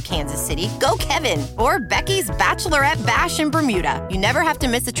Concert in Kansas City, go Kevin, or Becky's Bachelorette Bash in Bermuda, you never have to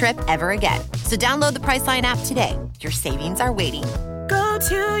miss a trip ever again. So download the Priceline app today. Your savings are waiting. Go to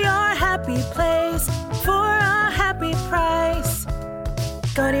your happy place for a happy price.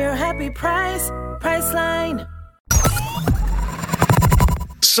 Go to your happy price, Priceline.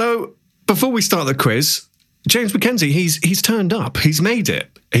 So, before we start the quiz, James Mackenzie, he's turned up. He's made it.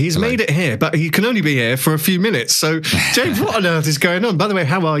 He's made it here, but he can only be here for a few minutes. So, James, what on earth is going on? By the way,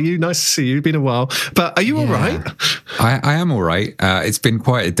 how are you? Nice to see you. It's been a while. But are you all right? I am all right. It's been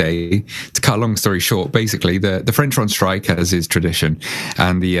quite a day. To cut a long story short, basically, the French are on strike, as is tradition,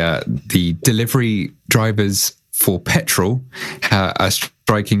 and the delivery drivers for petrol are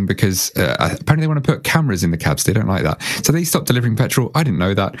striking because apparently they want to put cameras in the cabs. They don't like that. So they stopped delivering petrol. I didn't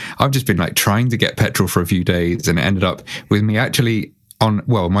know that. I've just been trying to get petrol for a few days, and it ended up with me actually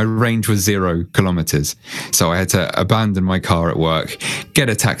my range was 0 kilometers. So I had to abandon my car at work, get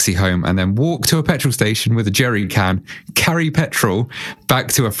a taxi home, and then walk to a petrol station with a jerry can, carry petrol back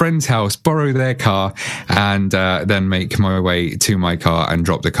to a friend's house, borrow their car, and then make my way to my car and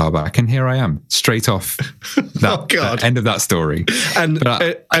drop the car back. And here I am, straight off that end of that story. And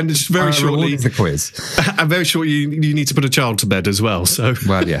it's very shortly the quiz. And very shortly you need to put a child to bed as well. So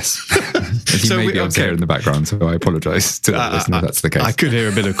yes. You may be able to hear in the background, so I apologise to the listener if that's the case. I could hear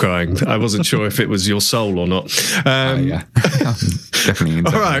a bit of crying. I wasn't sure if it was your soul or not. Yeah, definitely.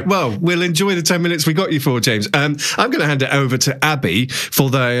 All right, well, we'll enjoy the 10 minutes we got you for, James. I'm going to hand it over to Abby for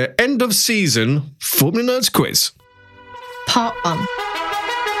the end of season FormulaNerds quiz. Part 1.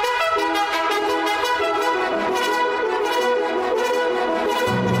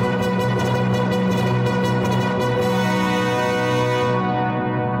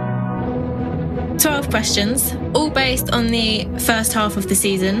 Questions, all based on the first half of the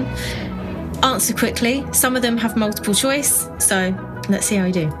season. Answer quickly. Some of them have multiple choice, so let's see how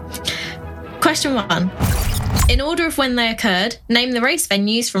we do. Question 1. In order of when they occurred, name the race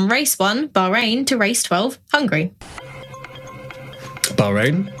venues from race 1, Bahrain, to race 12, Hungary.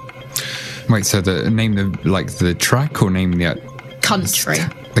 Bahrain. Wait, so name the track or name the country?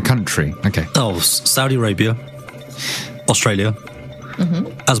 The country. Okay. Oh, Saudi Arabia, Australia,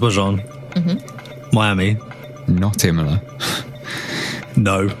 Azerbaijan. Miami. Not Imola.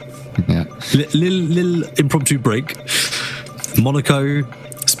 No. Yeah. Little impromptu break. Monaco,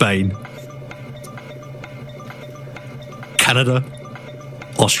 Spain, Canada,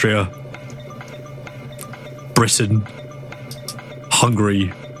 Austria, Britain,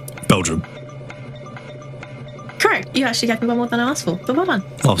 Hungary, Belgium. Correct. You actually gave me one more than I asked for, but well done.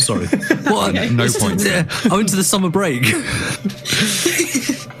 Oh, sorry. What? No points. I went to the summer break.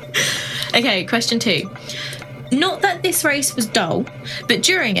 Okay, question 2. Not that this race was dull, but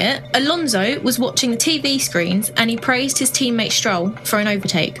during it, Alonso was watching the TV screens and he praised his teammate Stroll for an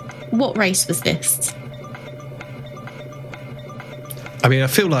overtake. What race was this? I mean, I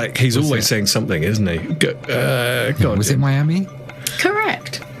feel like he's always saying something, isn't he? Was it Miami?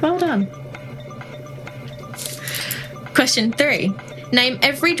 Correct. Well done. Question 3. Name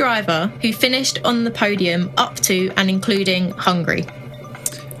every driver who finished on the podium up to and including Hungary.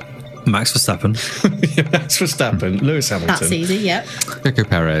 Max Verstappen. Max Verstappen. Lewis Hamilton. That's easy, yep. Checo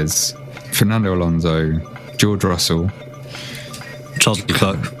Perez, Fernando Alonso, George Russell, Charles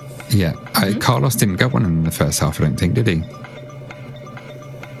Leclerc. Yeah. Carlos didn't get one in the first half, I don't think, did he?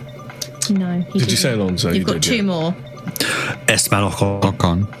 No, he didn't. Did you say Alonso? You've got 2 more. Esteban Ocon.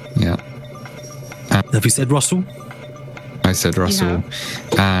 Ocon, yeah. Have you said Russell? I said Russell.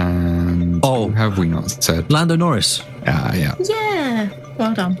 And who have we not said? Lando Norris. Yeah. Yeah.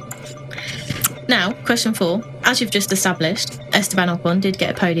 Well done. Now, question 4. As you've just established, Esteban Ocon did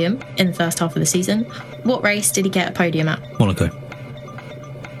get a podium in the first half of the season. What race did he get a podium at? Monaco.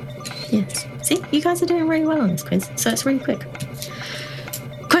 Yes. See, you guys are doing really well on this quiz, so it's really quick.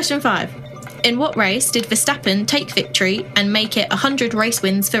 Question 5. In what race did Verstappen take victory and make it 100 race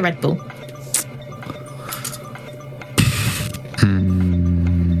wins for Red Bull?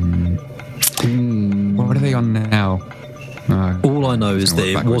 What are they on now? All I know is that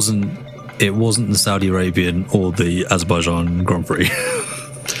it wasn't the Saudi Arabian or the Azerbaijan Grand Prix.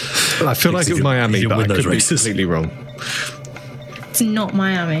 Well, I feel like it was Miami, but I could be races. completely wrong. It's not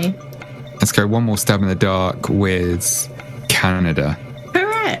Miami. Let's go one more stab in the dark with Canada.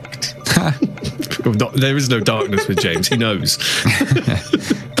 Correct. There is no darkness with James. He knows.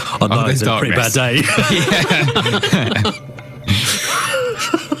 I know, it's a pretty bad day.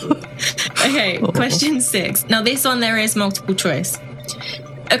 Okay, question 6. Now this one there is multiple choice.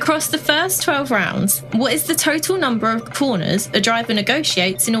 Across the first 12 rounds, what is the total number of corners a driver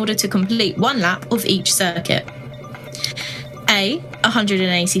negotiates in order to complete one lap of each circuit? A,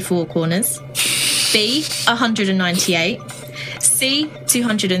 184 corners. B, 198. C,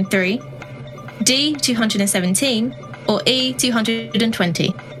 203. D, 217. Or E,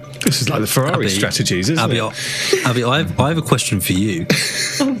 220. This is like the Ferrari strategies, isn't it? Abby, I have a question for you.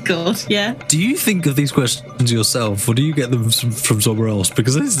 Oh, God, yeah. Do you think of these questions yourself, or do you get them from somewhere else?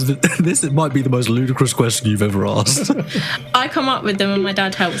 Because this might be the most ludicrous question you've ever asked. I come up with them and my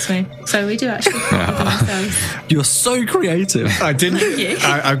dad helps me. So we do actually come up with them ourselves. You're so creative. I didn't.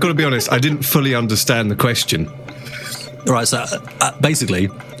 I've got to be honest, I didn't fully understand the question. All right, so basically,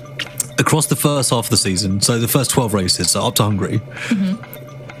 across the first half of the season, so the first 12 races, so up to Hungary,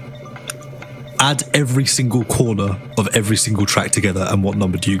 add every single corner of every single track together, and what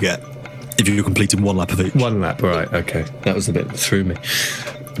number do you get if you're completing one lap of each? One lap, right, okay. That was the bit that threw me.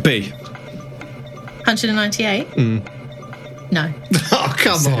 B. 198? Oh, No.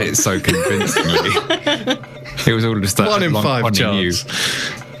 come on. Said it so convincingly. It was all just that 1 in 5 chance.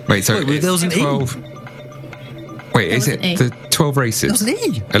 Wait, so Wait, there was an 12... Wait, is it the 12 races? That was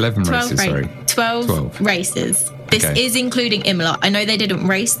an E. 11 races, sorry. 12 races. This is including Imola. I know they didn't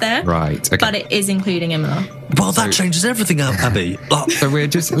race there. Right, okay. But it is including Imola. Well, that changes everything, Abby. So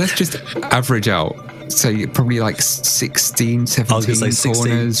let's just average out. So probably like 16, 17 I was gonna say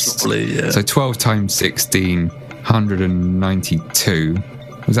corners. 16, probably, yeah. So 12 times 16, 192.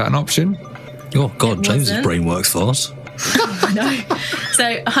 Was that an option? Oh, God, James's brain works fast. No.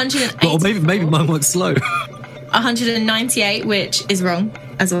 So 108. Well, maybe mine works slow. 198, which is wrong,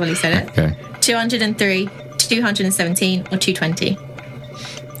 as Ollie said it. Okay. 203, 217, or 220.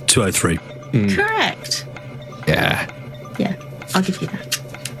 203. Correct. Yeah. Yeah, I'll give you that.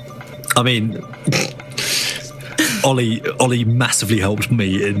 I mean, Ollie massively helped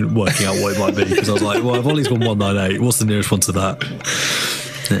me in working out what it might be, because I was like, well, if Ollie's gone 198, what's the nearest one to that?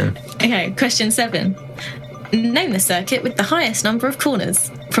 Yeah. Okay, question 7. Name the circuit with the highest number of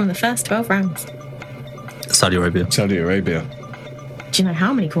corners from the first 12 rounds. Saudi Arabia. Saudi Arabia. Do you know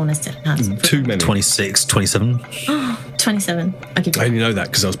how many corners it has? Too many. 26, 27. 27. I'll give you I only know that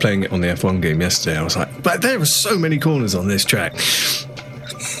because I was playing it on the F1 game yesterday. I was like, but there are so many corners on this track.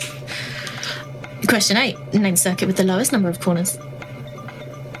 Question 8. Name the circuit with the lowest number of corners.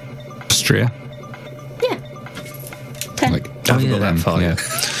 Austria. Yeah. 10. Like, I haven't got that far yeah.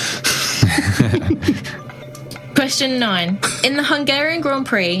 Question 9. In the Hungarian Grand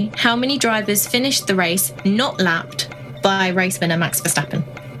Prix, how many drivers finished the race not lapped by race winner Max Verstappen?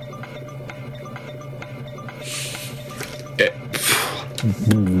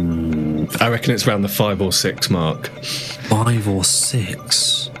 I reckon it's around the 5 or 6 mark. 5 or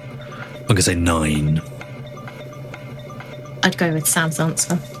 6? I'm going to say 9. I'd go with Sam's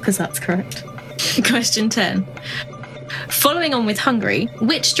answer, because that's correct. Question 10. Following on with Hungary,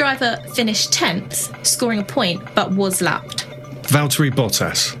 which driver finished 10th, scoring a point, but was lapped? Valtteri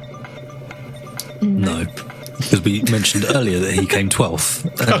Bottas. No. Because we mentioned earlier that he came 12th,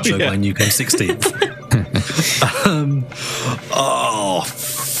 and Joe Guanyu came 16th.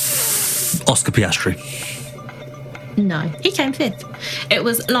 Oscar Piastri. No, he came 5th. It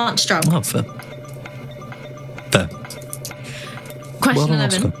was Lance Stroll. Oh, fair. Question Well done,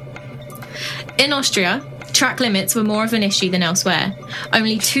 11. Oscar. In Austria, track limits were more of an issue than elsewhere.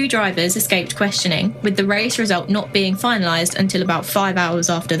 Only 2 drivers escaped questioning, with the race result not being finalised until about 5 hours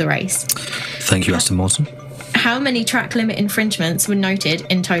after the race. Thank you, Aston Martin. How many track limit infringements were noted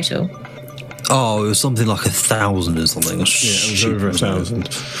in total? Oh, it was something like 1,000 or something. Yeah, it was over 1,000.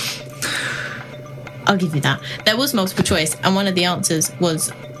 I'll give you that. There was multiple choice, and one of the answers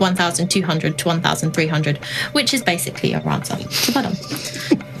was 1,200 to 1,300, which is basically your answer. So well done.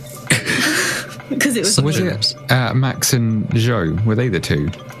 Because it was. So was it Max and Joe? Were they the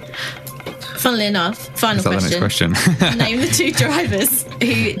 2? Funnily enough, final question. Name the 2 drivers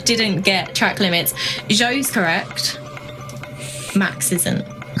who didn't get track limits. Joe's correct. Max isn't.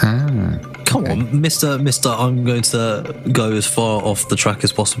 Come on, Mister, I'm going to go as far off the track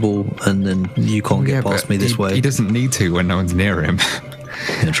as possible, and then you can't get past me this way. He doesn't need to when no one's near him.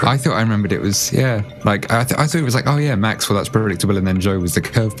 I thought I remembered it was, like, I thought it was like, oh yeah, Max, well, that's predictable, and then Joe was the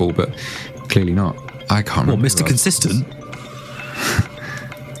curveball, but clearly not. I can't remember. Well, Mr. Consistent.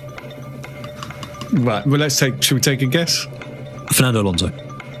 Right, well, should we take a guess? Fernando Alonso.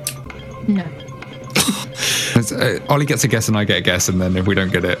 No. Ollie gets a guess and I get a guess, and then if we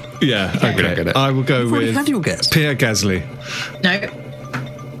don't get it, we don't get it. I will go with had your guess. Pierre Gasly. No.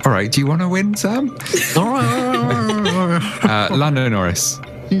 All right, do you want to win, Sam? All right. Lando Norris.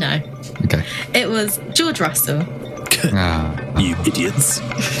 No. Okay. It was George Russell. You idiots.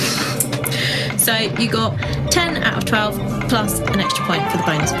 So you got 10 out of 12 plus an extra point for the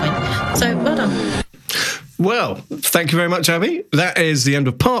bonus point. So well done. Well, thank you very much, Abby. That is the end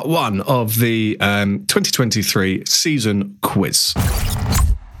of part 1 of the 2023 season quiz.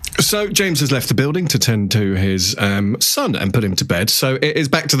 So James has left the building to tend to his son and put him to bed. So it is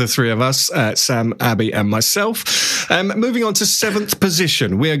back to the three of us, Sam, Abby and myself. Moving on to 7th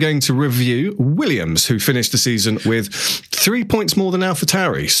position, we are going to review Williams, who finished the season with 3 points more than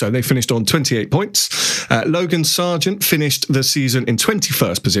AlphaTauri. So they finished on 28 points. Logan Sargent finished the season in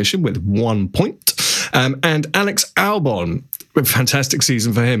 21st position with 1 point. And Alex Albon, a fantastic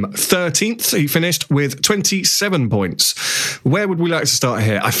season for him. 13th, he finished with 27 points. Where would we like to start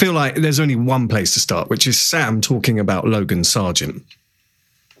here? I feel like there's only one place to start, which is Sam talking about Logan Sargent.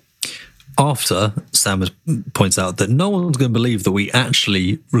 After Sam points out that no one's going to believe that we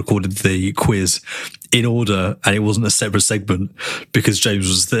actually recorded the quiz in order and it wasn't a separate segment because James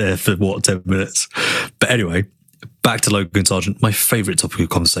was there for, 10 minutes. But anyway, back to Logan Sargent, my favourite topic of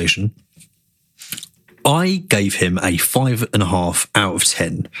conversation. I gave him a 5.5 out of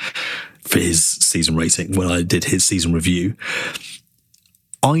 10 for his season rating when I did his season review.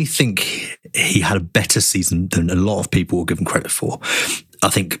 I think he had a better season than a lot of people will give him credit for. I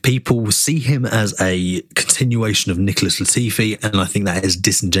think people see him as a continuation of Nicholas Latifi, and I think that is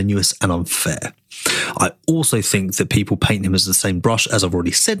disingenuous and unfair. I also think that people paint him as the same brush, as I've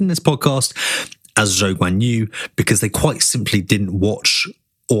already said in this podcast, as Zhou Guan Yu, because they quite simply didn't watch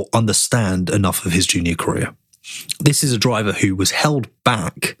or understand enough of his junior career. This is a driver who was held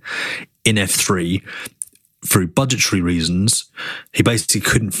back in F3 through budgetary reasons. He basically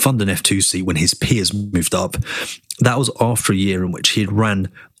couldn't fund an F2 seat when his peers moved up. That was after a year in which he had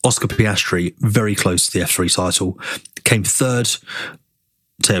ran Oscar Piastri very close to the F3 title, came third,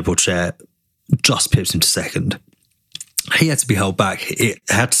 Théo Pourchaire just pipped him to second. He had to be held back. He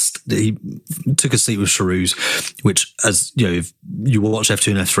took a seat with Charouz, which, as you know, if you watch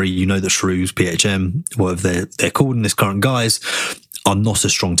F2 and F3, you know that Charouz, PHM, whatever they're called in this current guise, are not a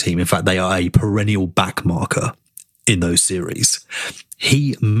strong team. In fact, they are a perennial backmarker in those series.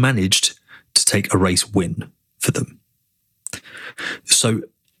 He managed to take a race win for them. So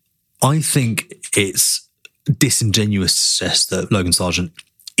I think it's disingenuous to suggest that Logan Sargent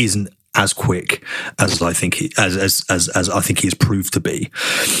isn't as quick as I think as I think he has proved to be.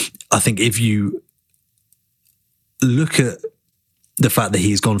 I think if you look at the fact that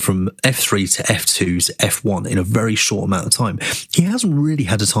he's gone from F3 to F2 to F1 in a very short amount of time, he hasn't really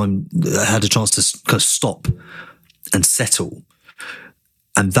had a chance to kind of stop and settle.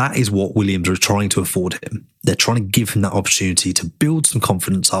 And that is what Williams are trying to afford him. They're trying to give him that opportunity to build some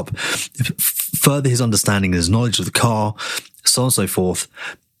confidence up, further his understanding and his knowledge of the car, so on and so forth.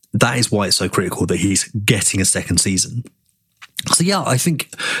 That is why it's so critical that he's getting a second season. So yeah, I think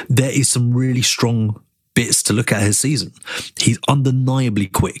there is some really strong bits to look at his season. He's undeniably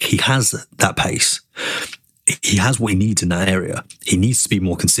quick. He has that pace. He has what he needs in that area. He needs to be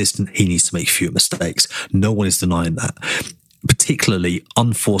more consistent. He needs to make fewer mistakes. No one is denying that. Particularly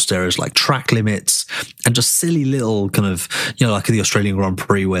unforced errors like track limits and just silly little kind of, like the Australian Grand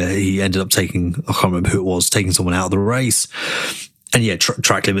Prix where he ended up taking, I can't remember who it was, taking someone out of the race. And yeah,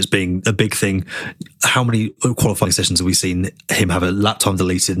 track limits being a big thing. How many qualifying sessions have we seen him have a lap time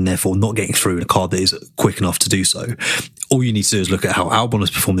deleted and therefore not getting through in a car that is quick enough to do so? All you need to do is look at how Albon has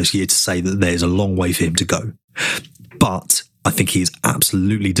performed this year to say that there's a long way for him to go. But I think he is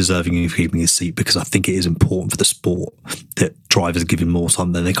absolutely deserving of keeping his seat because I think it is important for the sport that drivers give him more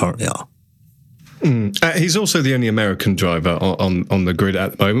time than they currently are. He's also the only American driver on the grid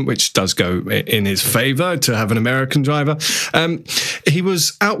at the moment, which does go in his favour to have an American driver. He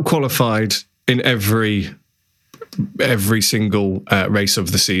was out-qualified in every single race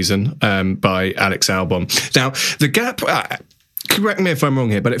of the season by Alex Albon. Now, the gap... correct me if I'm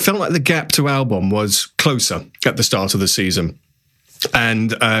wrong here, but it felt like the gap to Albon was closer at the start of the season.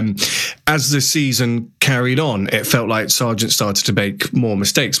 And as the season carried on, it felt like Sargent started to make more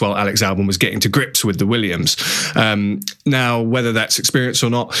mistakes while Alex Albon was getting to grips with the Williams. Now, whether that's experience or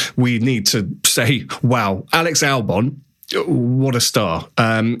not, we need to say, wow, Alex Albon, what a star.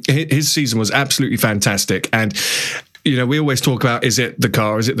 His season was absolutely fantastic. And we always talk about, is it the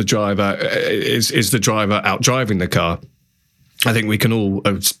car, is it the driver? Is the driver out driving the car? I think we can all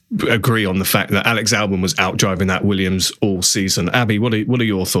agree on the fact that Alex Albon was out driving that Williams all season. Abby, what are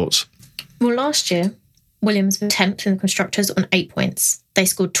your thoughts? Well, last year, Williams were 10th in the Constructors on 8 points. They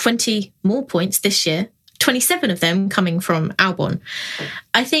scored 20 more points this year, 27 of them coming from Albon.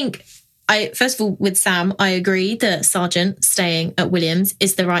 I think, first of all, with Sam, I agree that Sargent staying at Williams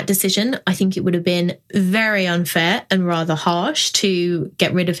is the right decision. I think it would have been very unfair and rather harsh to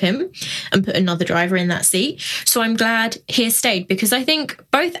get rid of him and put another driver in that seat. So I'm glad he has stayed because I think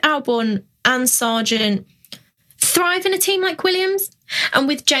both Albon and Sargent thrive in a team like Williams. And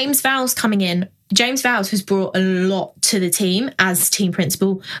with James Vowles coming in, James Vowles has brought a lot to the team as team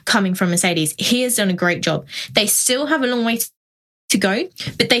principal coming from Mercedes. He has done a great job. They still have a long way to go,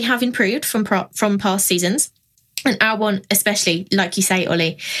 but they have improved from past seasons. And Albon, especially, like you say,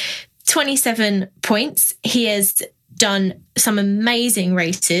 Ollie, 27 points. He has done some amazing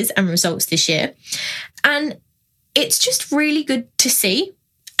races and results this year. And it's just really good to see.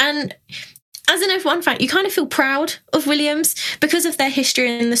 And as an F1 fan, you kind of feel proud of Williams because of their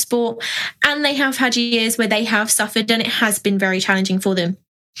history in the sport. And they have had years where they have suffered and it has been very challenging for them.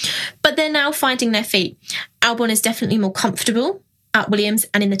 But they're now finding their feet. Albon is definitely more comfortable at Williams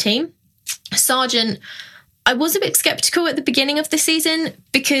and in the team. Sargent, I was a bit sceptical at the beginning of the season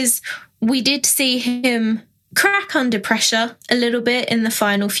because we did see him crack under pressure a little bit in the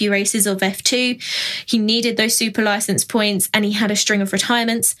final few races of F2. He needed those super license points and he had a string of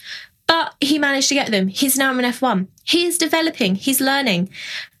retirements, but he managed to get them. He's now in F1. He is developing, he's learning.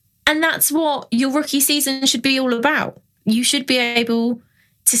 And that's what your rookie season should be all about. You should be able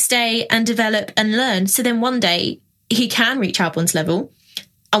to stay and develop and learn. So then one day he can reach Albon's level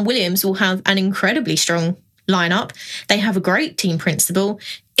and Williams will have an incredibly strong lineup. They have a great team principal.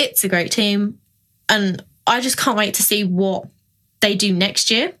 It's a great team. And I just can't wait to see what they do next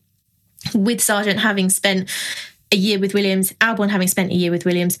year with Sargent having spent a year with Williams, Albon having spent a year with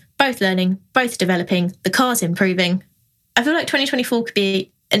Williams, both learning, both developing, the car's improving. I feel like 2024 could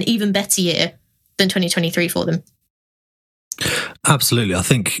be an even better year than 2023 for them. Absolutely. I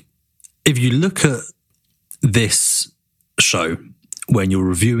think if you look at this show, when you're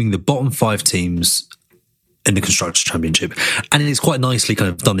reviewing the bottom 5 teams in the Constructors' Championship, and it's quite nicely kind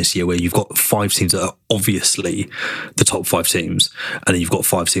of done this year where you've got 5 teams that are obviously the top 5 teams, and then you've got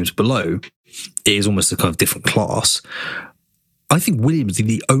 5 teams below. It is almost a kind of different class. I think Williams is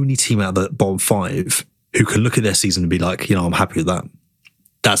the only team out of the bottom 5 who can look at their season and be like, I'm happy with that.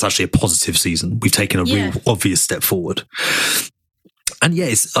 That's actually a positive season. We've taken a real obvious step forward. And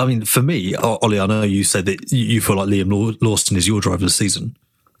yes, I mean, for me, Ollie, I know you said that you feel like Liam Lawson is your driver of the season.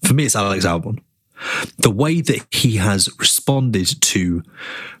 For me, it's Alex Albon. The way that he has responded to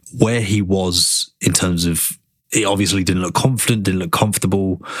where he was in terms of, he obviously didn't look confident, didn't look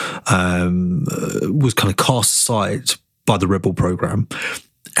comfortable, was kind of cast aside by the Red Bull program.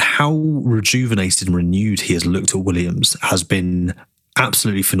 How rejuvenated and renewed he has looked at Williams has been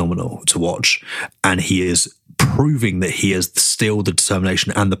absolutely phenomenal to watch. And he is proving that he has still the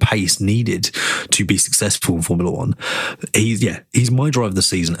determination and the pace needed to be successful in Formula One. He's my driver of the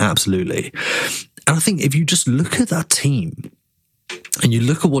season, absolutely. And I think if you just look at that team and you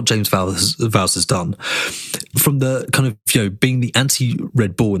look at what James Vowles has done, from the kind of, being the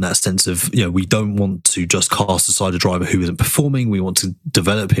anti-Red Bull in that sense of, we don't want to just cast aside a driver who isn't performing, we want to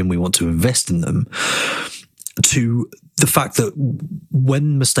develop him, we want to invest in them, to the fact that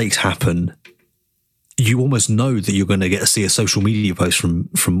when mistakes happen, you almost know that you're going to see a social media post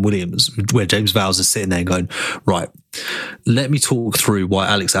from Williams where James Vowles is sitting there going, right, let me talk through why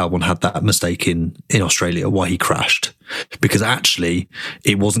Alex Albon had that mistake in Australia, why he crashed. Because actually,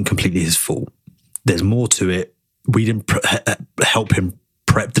 it wasn't completely his fault. There's more to it. We didn't help him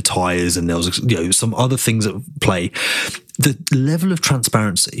prep the tyres, and there was some other things at play. The level of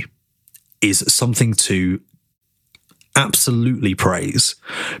transparency is something to absolutely praise.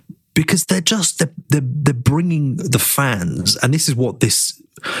 Because they're bringing the fans, and this is what this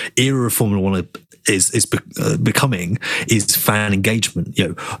era of Formula One is becoming, is fan engagement.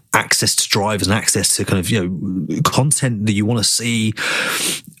 Access to drivers and access to kind of content that you want to see,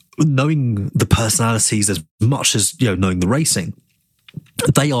 knowing the personalities as much as knowing the racing.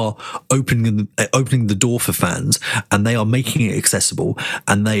 They are opening the door for fans, and they are making it accessible,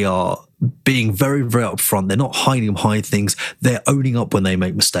 and they are being very, very upfront. They're not hiding behind things. They're owning up when they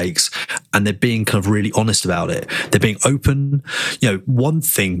make mistakes, and they're being kind of really honest about it. They're being open. One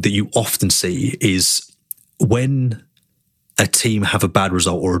thing that you often see is when a team have a bad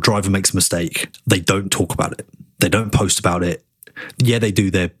result or a driver makes a mistake, they don't talk about it. They don't post about it. Yeah, they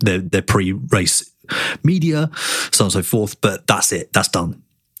do their pre-race media, so on and so forth, but that's it. That's done.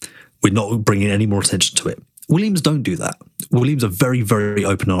 We're not bringing any more attention to it. Williams don't do that. Williams are very, very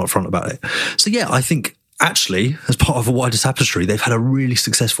open and upfront about it. So yeah, I think actually, as part of a wider tapestry, they've had a really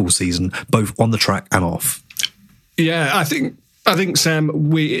successful season, both on the track and off. Yeah, I think Sam,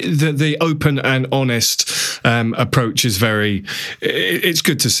 the open and honest approach is it's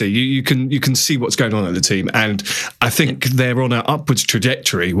good to see. You can see what's going on at the team, and I think they're on an upwards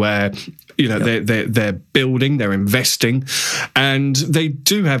trajectory where they're building, they're investing, and they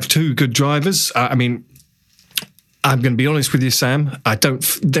do have 2 good drivers. I mean, I'm going to be honest with you, Sam.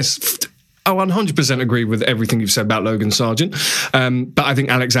 I 100% agree with everything you've said about Logan Sargent. But I think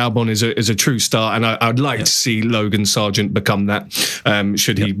Alex Albon is a true star, and I'd like to see Logan Sargent become that,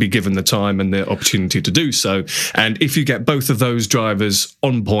 should he be given the time and the opportunity to do so. And if you get both of those drivers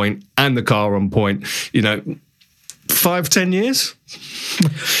on point and the car on point, 5-10 years?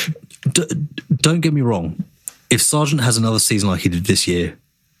 Don't get me wrong. If Sargent has another season like he did this year,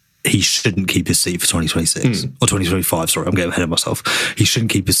 he shouldn't keep his seat for 2026 or 2025. Sorry, I'm getting ahead of myself. He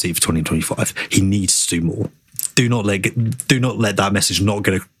shouldn't keep his seat for 2025. He needs to do more. Do not let that message not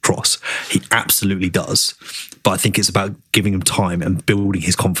get across. He absolutely does. But I think it's about giving him time and building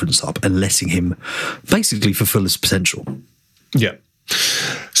his confidence up and letting him basically fulfill his potential. Yeah.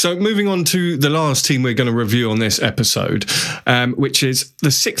 So moving on to the last team we're going to review on this episode, which is the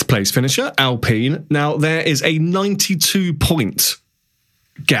 6th place finisher, Alpine. Now, there is a 92-point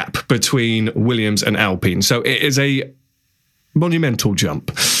gap between Williams and Alpine. So it is a monumental jump.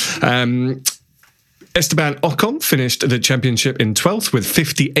 Esteban Ocon finished the championship in 12th with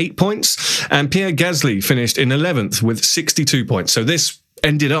 58 points, and Pierre Gasly finished in 11th with 62 points. So this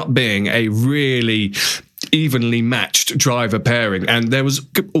ended up being a really evenly matched driver pairing, and there was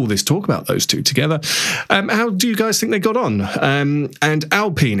all this talk about those two together. How do you guys think they got on? And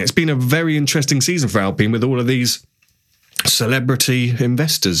Alpine, it's been a very interesting season for Alpine with all of these celebrity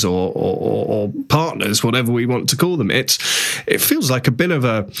investors or partners, whatever we want to call them. It feels like a bit of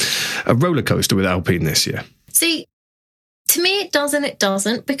a roller coaster with Alpine this year. See, to me it does and it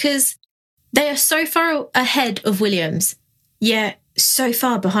doesn't, because they are so far ahead of Williams, yet so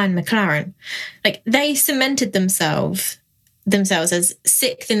far behind McLaren. Like, they cemented themselves as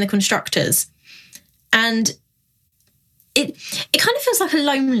 6th in the constructors, and it kind of feels like a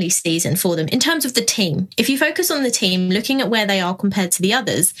lonely season for them in terms of the team. If you focus on the team, looking at where they are compared to the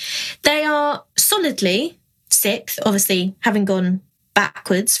others, they are solidly 6th, obviously having gone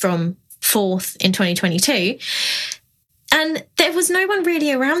backwards from 4th in 2022. And there was no one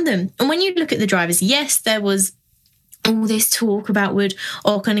really around them. And when you look at the drivers, yes, there was all this talk about would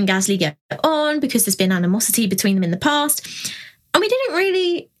Ocon and Gasly get on because there's been animosity between them in the past. And we didn't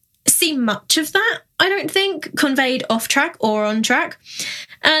really see much of that, I don't think, conveyed off track or on track.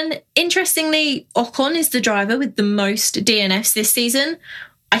 And interestingly, Ocon is the driver with the most DNFs this season.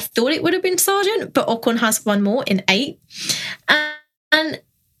 I thought it would have been Sargent, but Ocon has one more in 8. And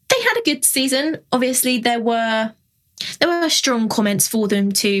they had a good season. Obviously, there were strong comments for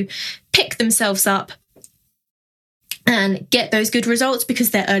them to pick themselves up and get those good results because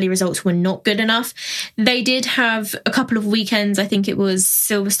their early results were not good enough. They did have a couple of weekends, I think it was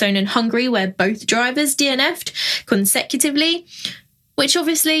Silverstone and Hungary, where both drivers DNF'd consecutively, which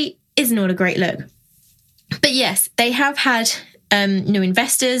obviously is not a great look. But yes, they have had new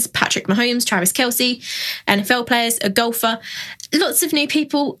investors, Patrick Mahomes, Travis Kelce, NFL players, a golfer, lots of new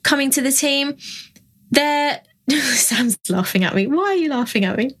people coming to the team. Sam's laughing at me. Why are you laughing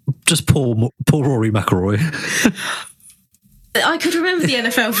at me? Just poor Rory McIlroy. I could remember the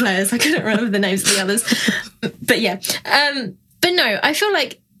NFL players. I couldn't remember the names of the others. But yeah. But no, I feel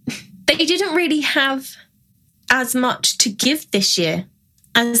like they didn't really have as much to give this year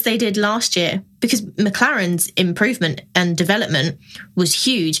as they did last year, because McLaren's improvement and development was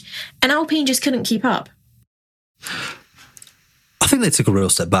huge and Alpine just couldn't keep up. I think they took a real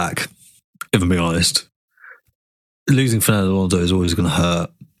step back, if I'm being honest. Losing Fernando Alonso is always going to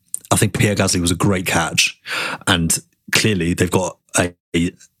hurt. I think Pierre Gasly was a great catch, and clearly they've got a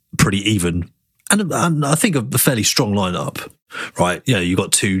pretty even and I think a fairly strong lineup, right? Yeah, you've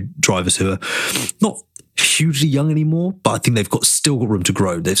got two drivers who are not hugely young anymore, but I think they've still got room to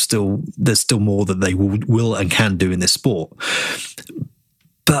grow. There's still more that they will and can do in this sport.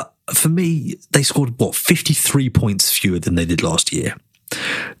 But for me, they scored 53 points fewer than they did last year.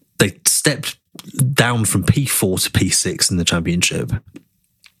 They stepped down from P4 to P6 in the championship.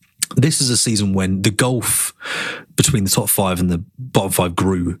 This is a season when the gulf between the top 5 and the bottom 5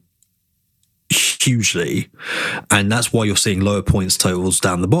 grew hugely, and that's why you're seeing lower points totals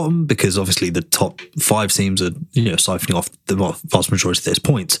down the bottom, because obviously the top 5 teams are siphoning off the vast majority of those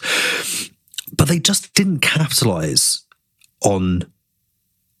points. But they just didn't capitalise on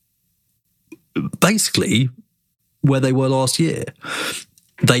basically where they were last year.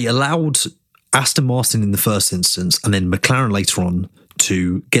 They allowed Aston Martin in the first instance and then McLaren later on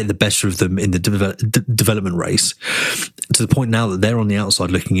to get the better of them in the development race, to the point now that they're on the outside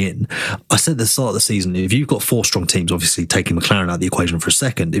looking in. I said at the start of the season, if you've got 4 strong teams, obviously taking McLaren out of the equation for a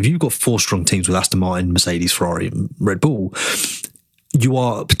second, if you've got 4 strong teams with Aston Martin, Mercedes, Ferrari and Red Bull, you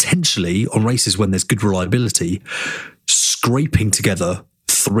are potentially, on races when there's good reliability, scraping together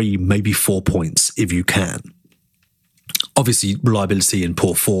 3, maybe 4 points if you can. obviously reliability and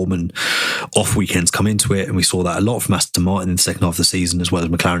poor form and off weekends come into it, and we saw that a lot from Aston Martin in the second half of the season as well as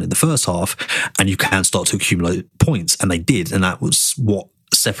McLaren in the first half, and you can start to accumulate points, and they did, and that was what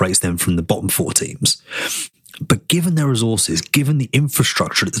separates them from the bottom 4 teams. But given their resources, given the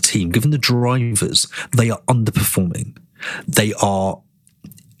infrastructure at the team, given the drivers, they are underperforming.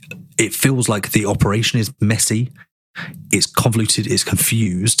 It feels like the operation is messy, it's convoluted, it's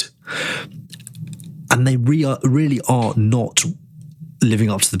confused, and they really are not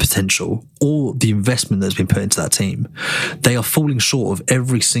living up to the potential or the investment that's been put into that team. They are falling short of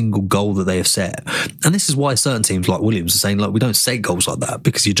every single goal that they have set. And this is why certain teams like Williams are saying, like, we don't set goals like that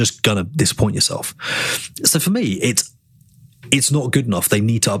because you're just going to disappoint yourself. So for me, it's not good enough. They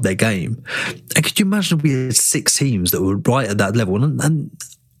need to up their game. And could you imagine if we had 6 teams that were right at that level? And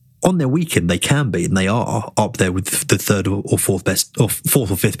on their weekend, they can be, and they are up there with the 3rd or 4th best, or 4th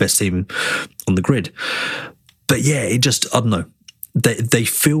or 5th best team on the grid. But yeah, it just, I don't know. They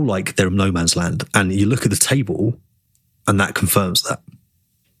feel like they're in no man's land, and you look at the table, and that confirms that.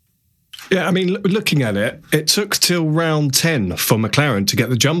 Yeah, I mean, looking at it, it took till round 10 for McLaren to get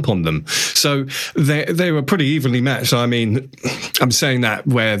the jump on them. So they were pretty evenly matched. I mean, I'm saying that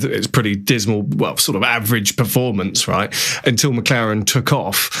where it's pretty dismal, well, sort of average performance, right, until McLaren took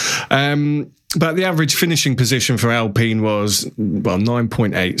off. But the average finishing position for Alpine was,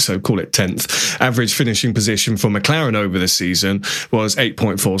 9.8, so call it 10th. Average finishing position for McLaren over the season was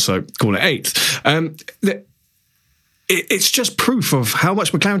 8.4, so call it 8th. It's just proof of how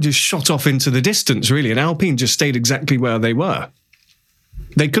much McLaren just shot off into the distance, really, and Alpine just stayed exactly where they were.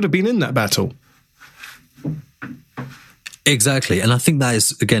 They could have been in that battle. Exactly, and I think that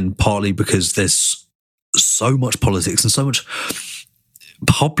is, again, partly because there's so much politics and so much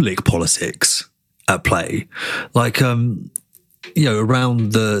public politics at play. Like, around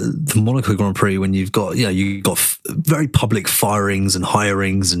the Monaco Grand Prix, when you've got very public firings and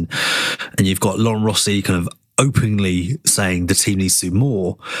hirings, and you've got Laurent Rossi kind of openly saying the team needs to do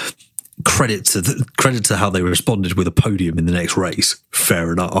more. Credit to how they responded with a podium in the next race.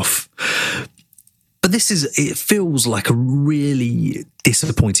 Fair enough. But it feels like a really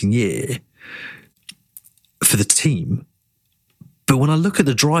disappointing year for the team. But when I look at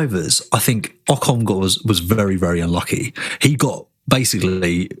the drivers, I think Ocon was very, very unlucky. He got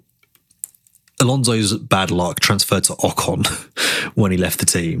basically Alonso's bad luck transferred to Ocon when he left the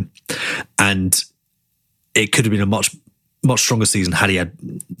team, and it could have been a much stronger season had he had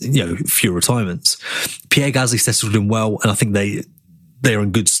fewer retirements. Pierre Gasly settled in well, and I think they're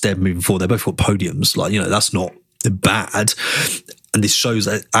in good stead moving forward. They both got podiums. That's not bad. And this shows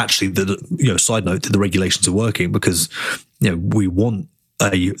that actually that, side note, that the regulations are working, because, we want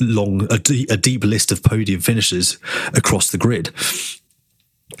a deep list of podium finishes across the grid.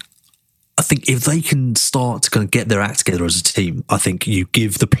 I think if they can start to kind of get their act together as a team, I think you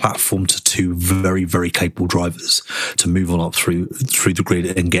give the platform to 2 very, very capable drivers to move on up through the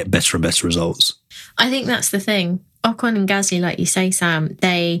grid and get better and better results. I think that's the thing. Ocon and Gasly, like you say, Sam,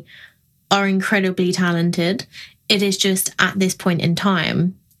 they are incredibly talented. It is just at this point in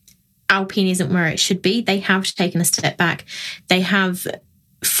time, Alpine isn't where it should be. They have taken a step back. They have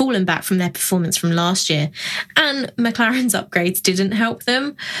fallen back from their performance from last year, and McLaren's upgrades didn't help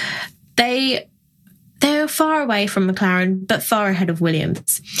them. They're far away from McLaren, but far ahead of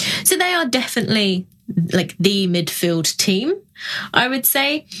Williams. So they are definitely like the midfield team, I would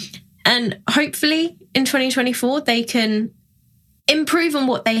say. And hopefully in 2024, they can improve on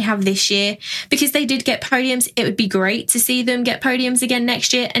what they have this year, because they did get podiums. It would be great to see them get podiums again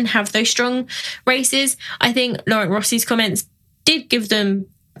next year and have those strong races. I think Laurent Rossi's comments did give them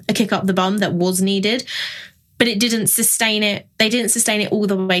a kick up the bum that was needed, but it didn't sustain it. They didn't sustain it all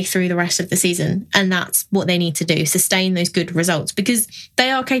the way through the rest of the season. And that's what they need to do, sustain those good results, because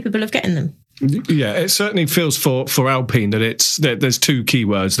they are capable of getting them. Yeah, it certainly feels for Alpine that there's 2 key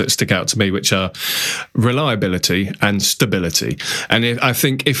words that stick out to me, which are reliability and stability. And I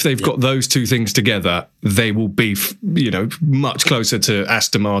think if they've got those 2 things together, they will be, much closer to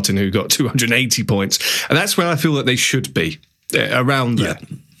Aston Martin, who got 280 points. And that's where I feel that they should be, around there.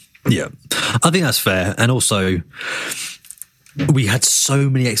 Yeah, I think that's fair. And also, we had so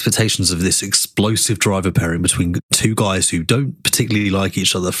many expectations of this explosive driver pairing between 2 guys who don't particularly like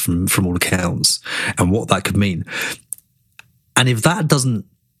each other from all accounts, and what that could mean. And if that doesn't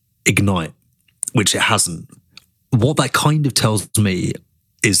ignite, which it hasn't, what that kind of tells me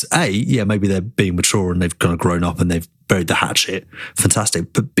is A, maybe they're being mature and they've kind of grown up and they've buried the hatchet.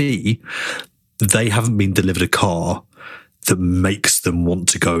 Fantastic. But B, they haven't been delivered a car that makes them want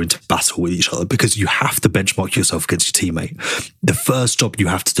to go into battle with each other, because you have to benchmark yourself against your teammate. The first job you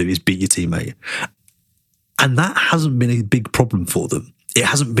have to do is beat your teammate. And that hasn't been a big problem for them. It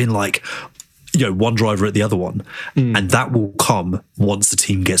hasn't been like, one driver at the other one. And that will come once the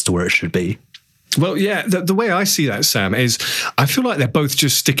team gets to where it should be. Well, yeah, the way I see that, Sam, is I feel like they're both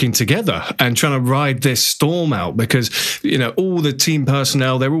just sticking together and trying to ride this storm out because, all the team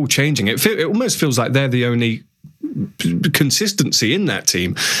personnel, they're all changing. It almost feels like they're the only consistency in that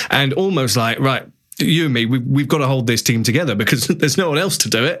team, and almost like, right, you and me, we've got to hold this team together because there's no one else to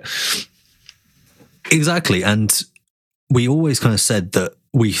do it. Exactly. And we always kind of said that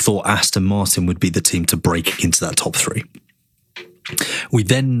we thought Aston Martin would be the team to break into that top 3. We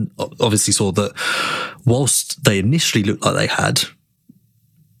then obviously saw that whilst they initially looked like they had,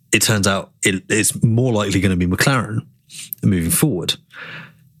 it turns out it's more likely going to be McLaren moving forward.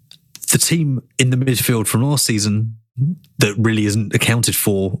 The team in the midfield from last season that really isn't accounted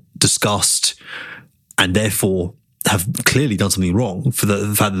for, discussed, and therefore have clearly done something wrong for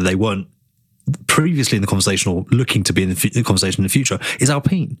the fact that they weren't previously in the conversation or looking to be in the conversation in the future is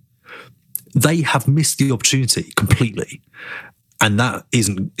Alpine. They have missed the opportunity completely. And that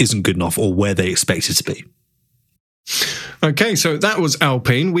isn't good enough or where they expect it to be. Okay, so that was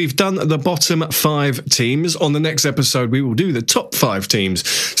Alpine. We've done the bottom 5 teams. On the next episode, we will do the top 5 teams,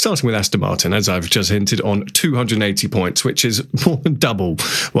 starting with Aston Martin, as I've just hinted, on 280 points, which is more than double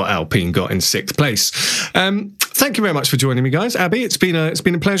what Alpine got in 6th place. Thank you very much for joining me, guys. Abby, it's been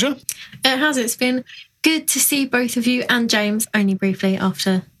a pleasure. It has. It's been good to see both of you and James only briefly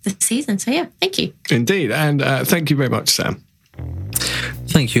after the season. So yeah, thank you. Indeed, and thank you very much, Sam.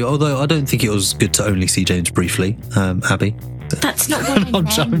 Thank you. Although I don't think it was good to only see James briefly, Abby. That's not what I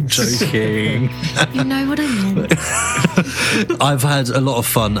meant. I'm joking. You know what I meant. I've had a lot of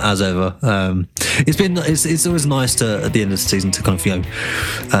fun as ever. It's always nice to at the end of the season to kind of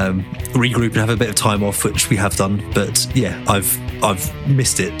regroup and have a bit of time off, which we have done. But yeah, I've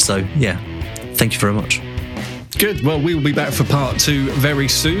missed it. So yeah, thank you very much. Good. Well, we will be back for part 2 very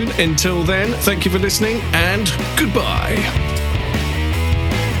soon. Until then, thank you for listening and goodbye.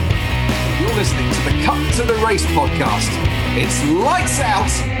 You're listening to the Cut to the Race podcast. It's lights out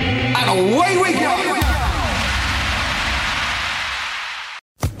and away we go.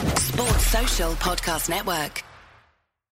 Sports Social Podcast Network.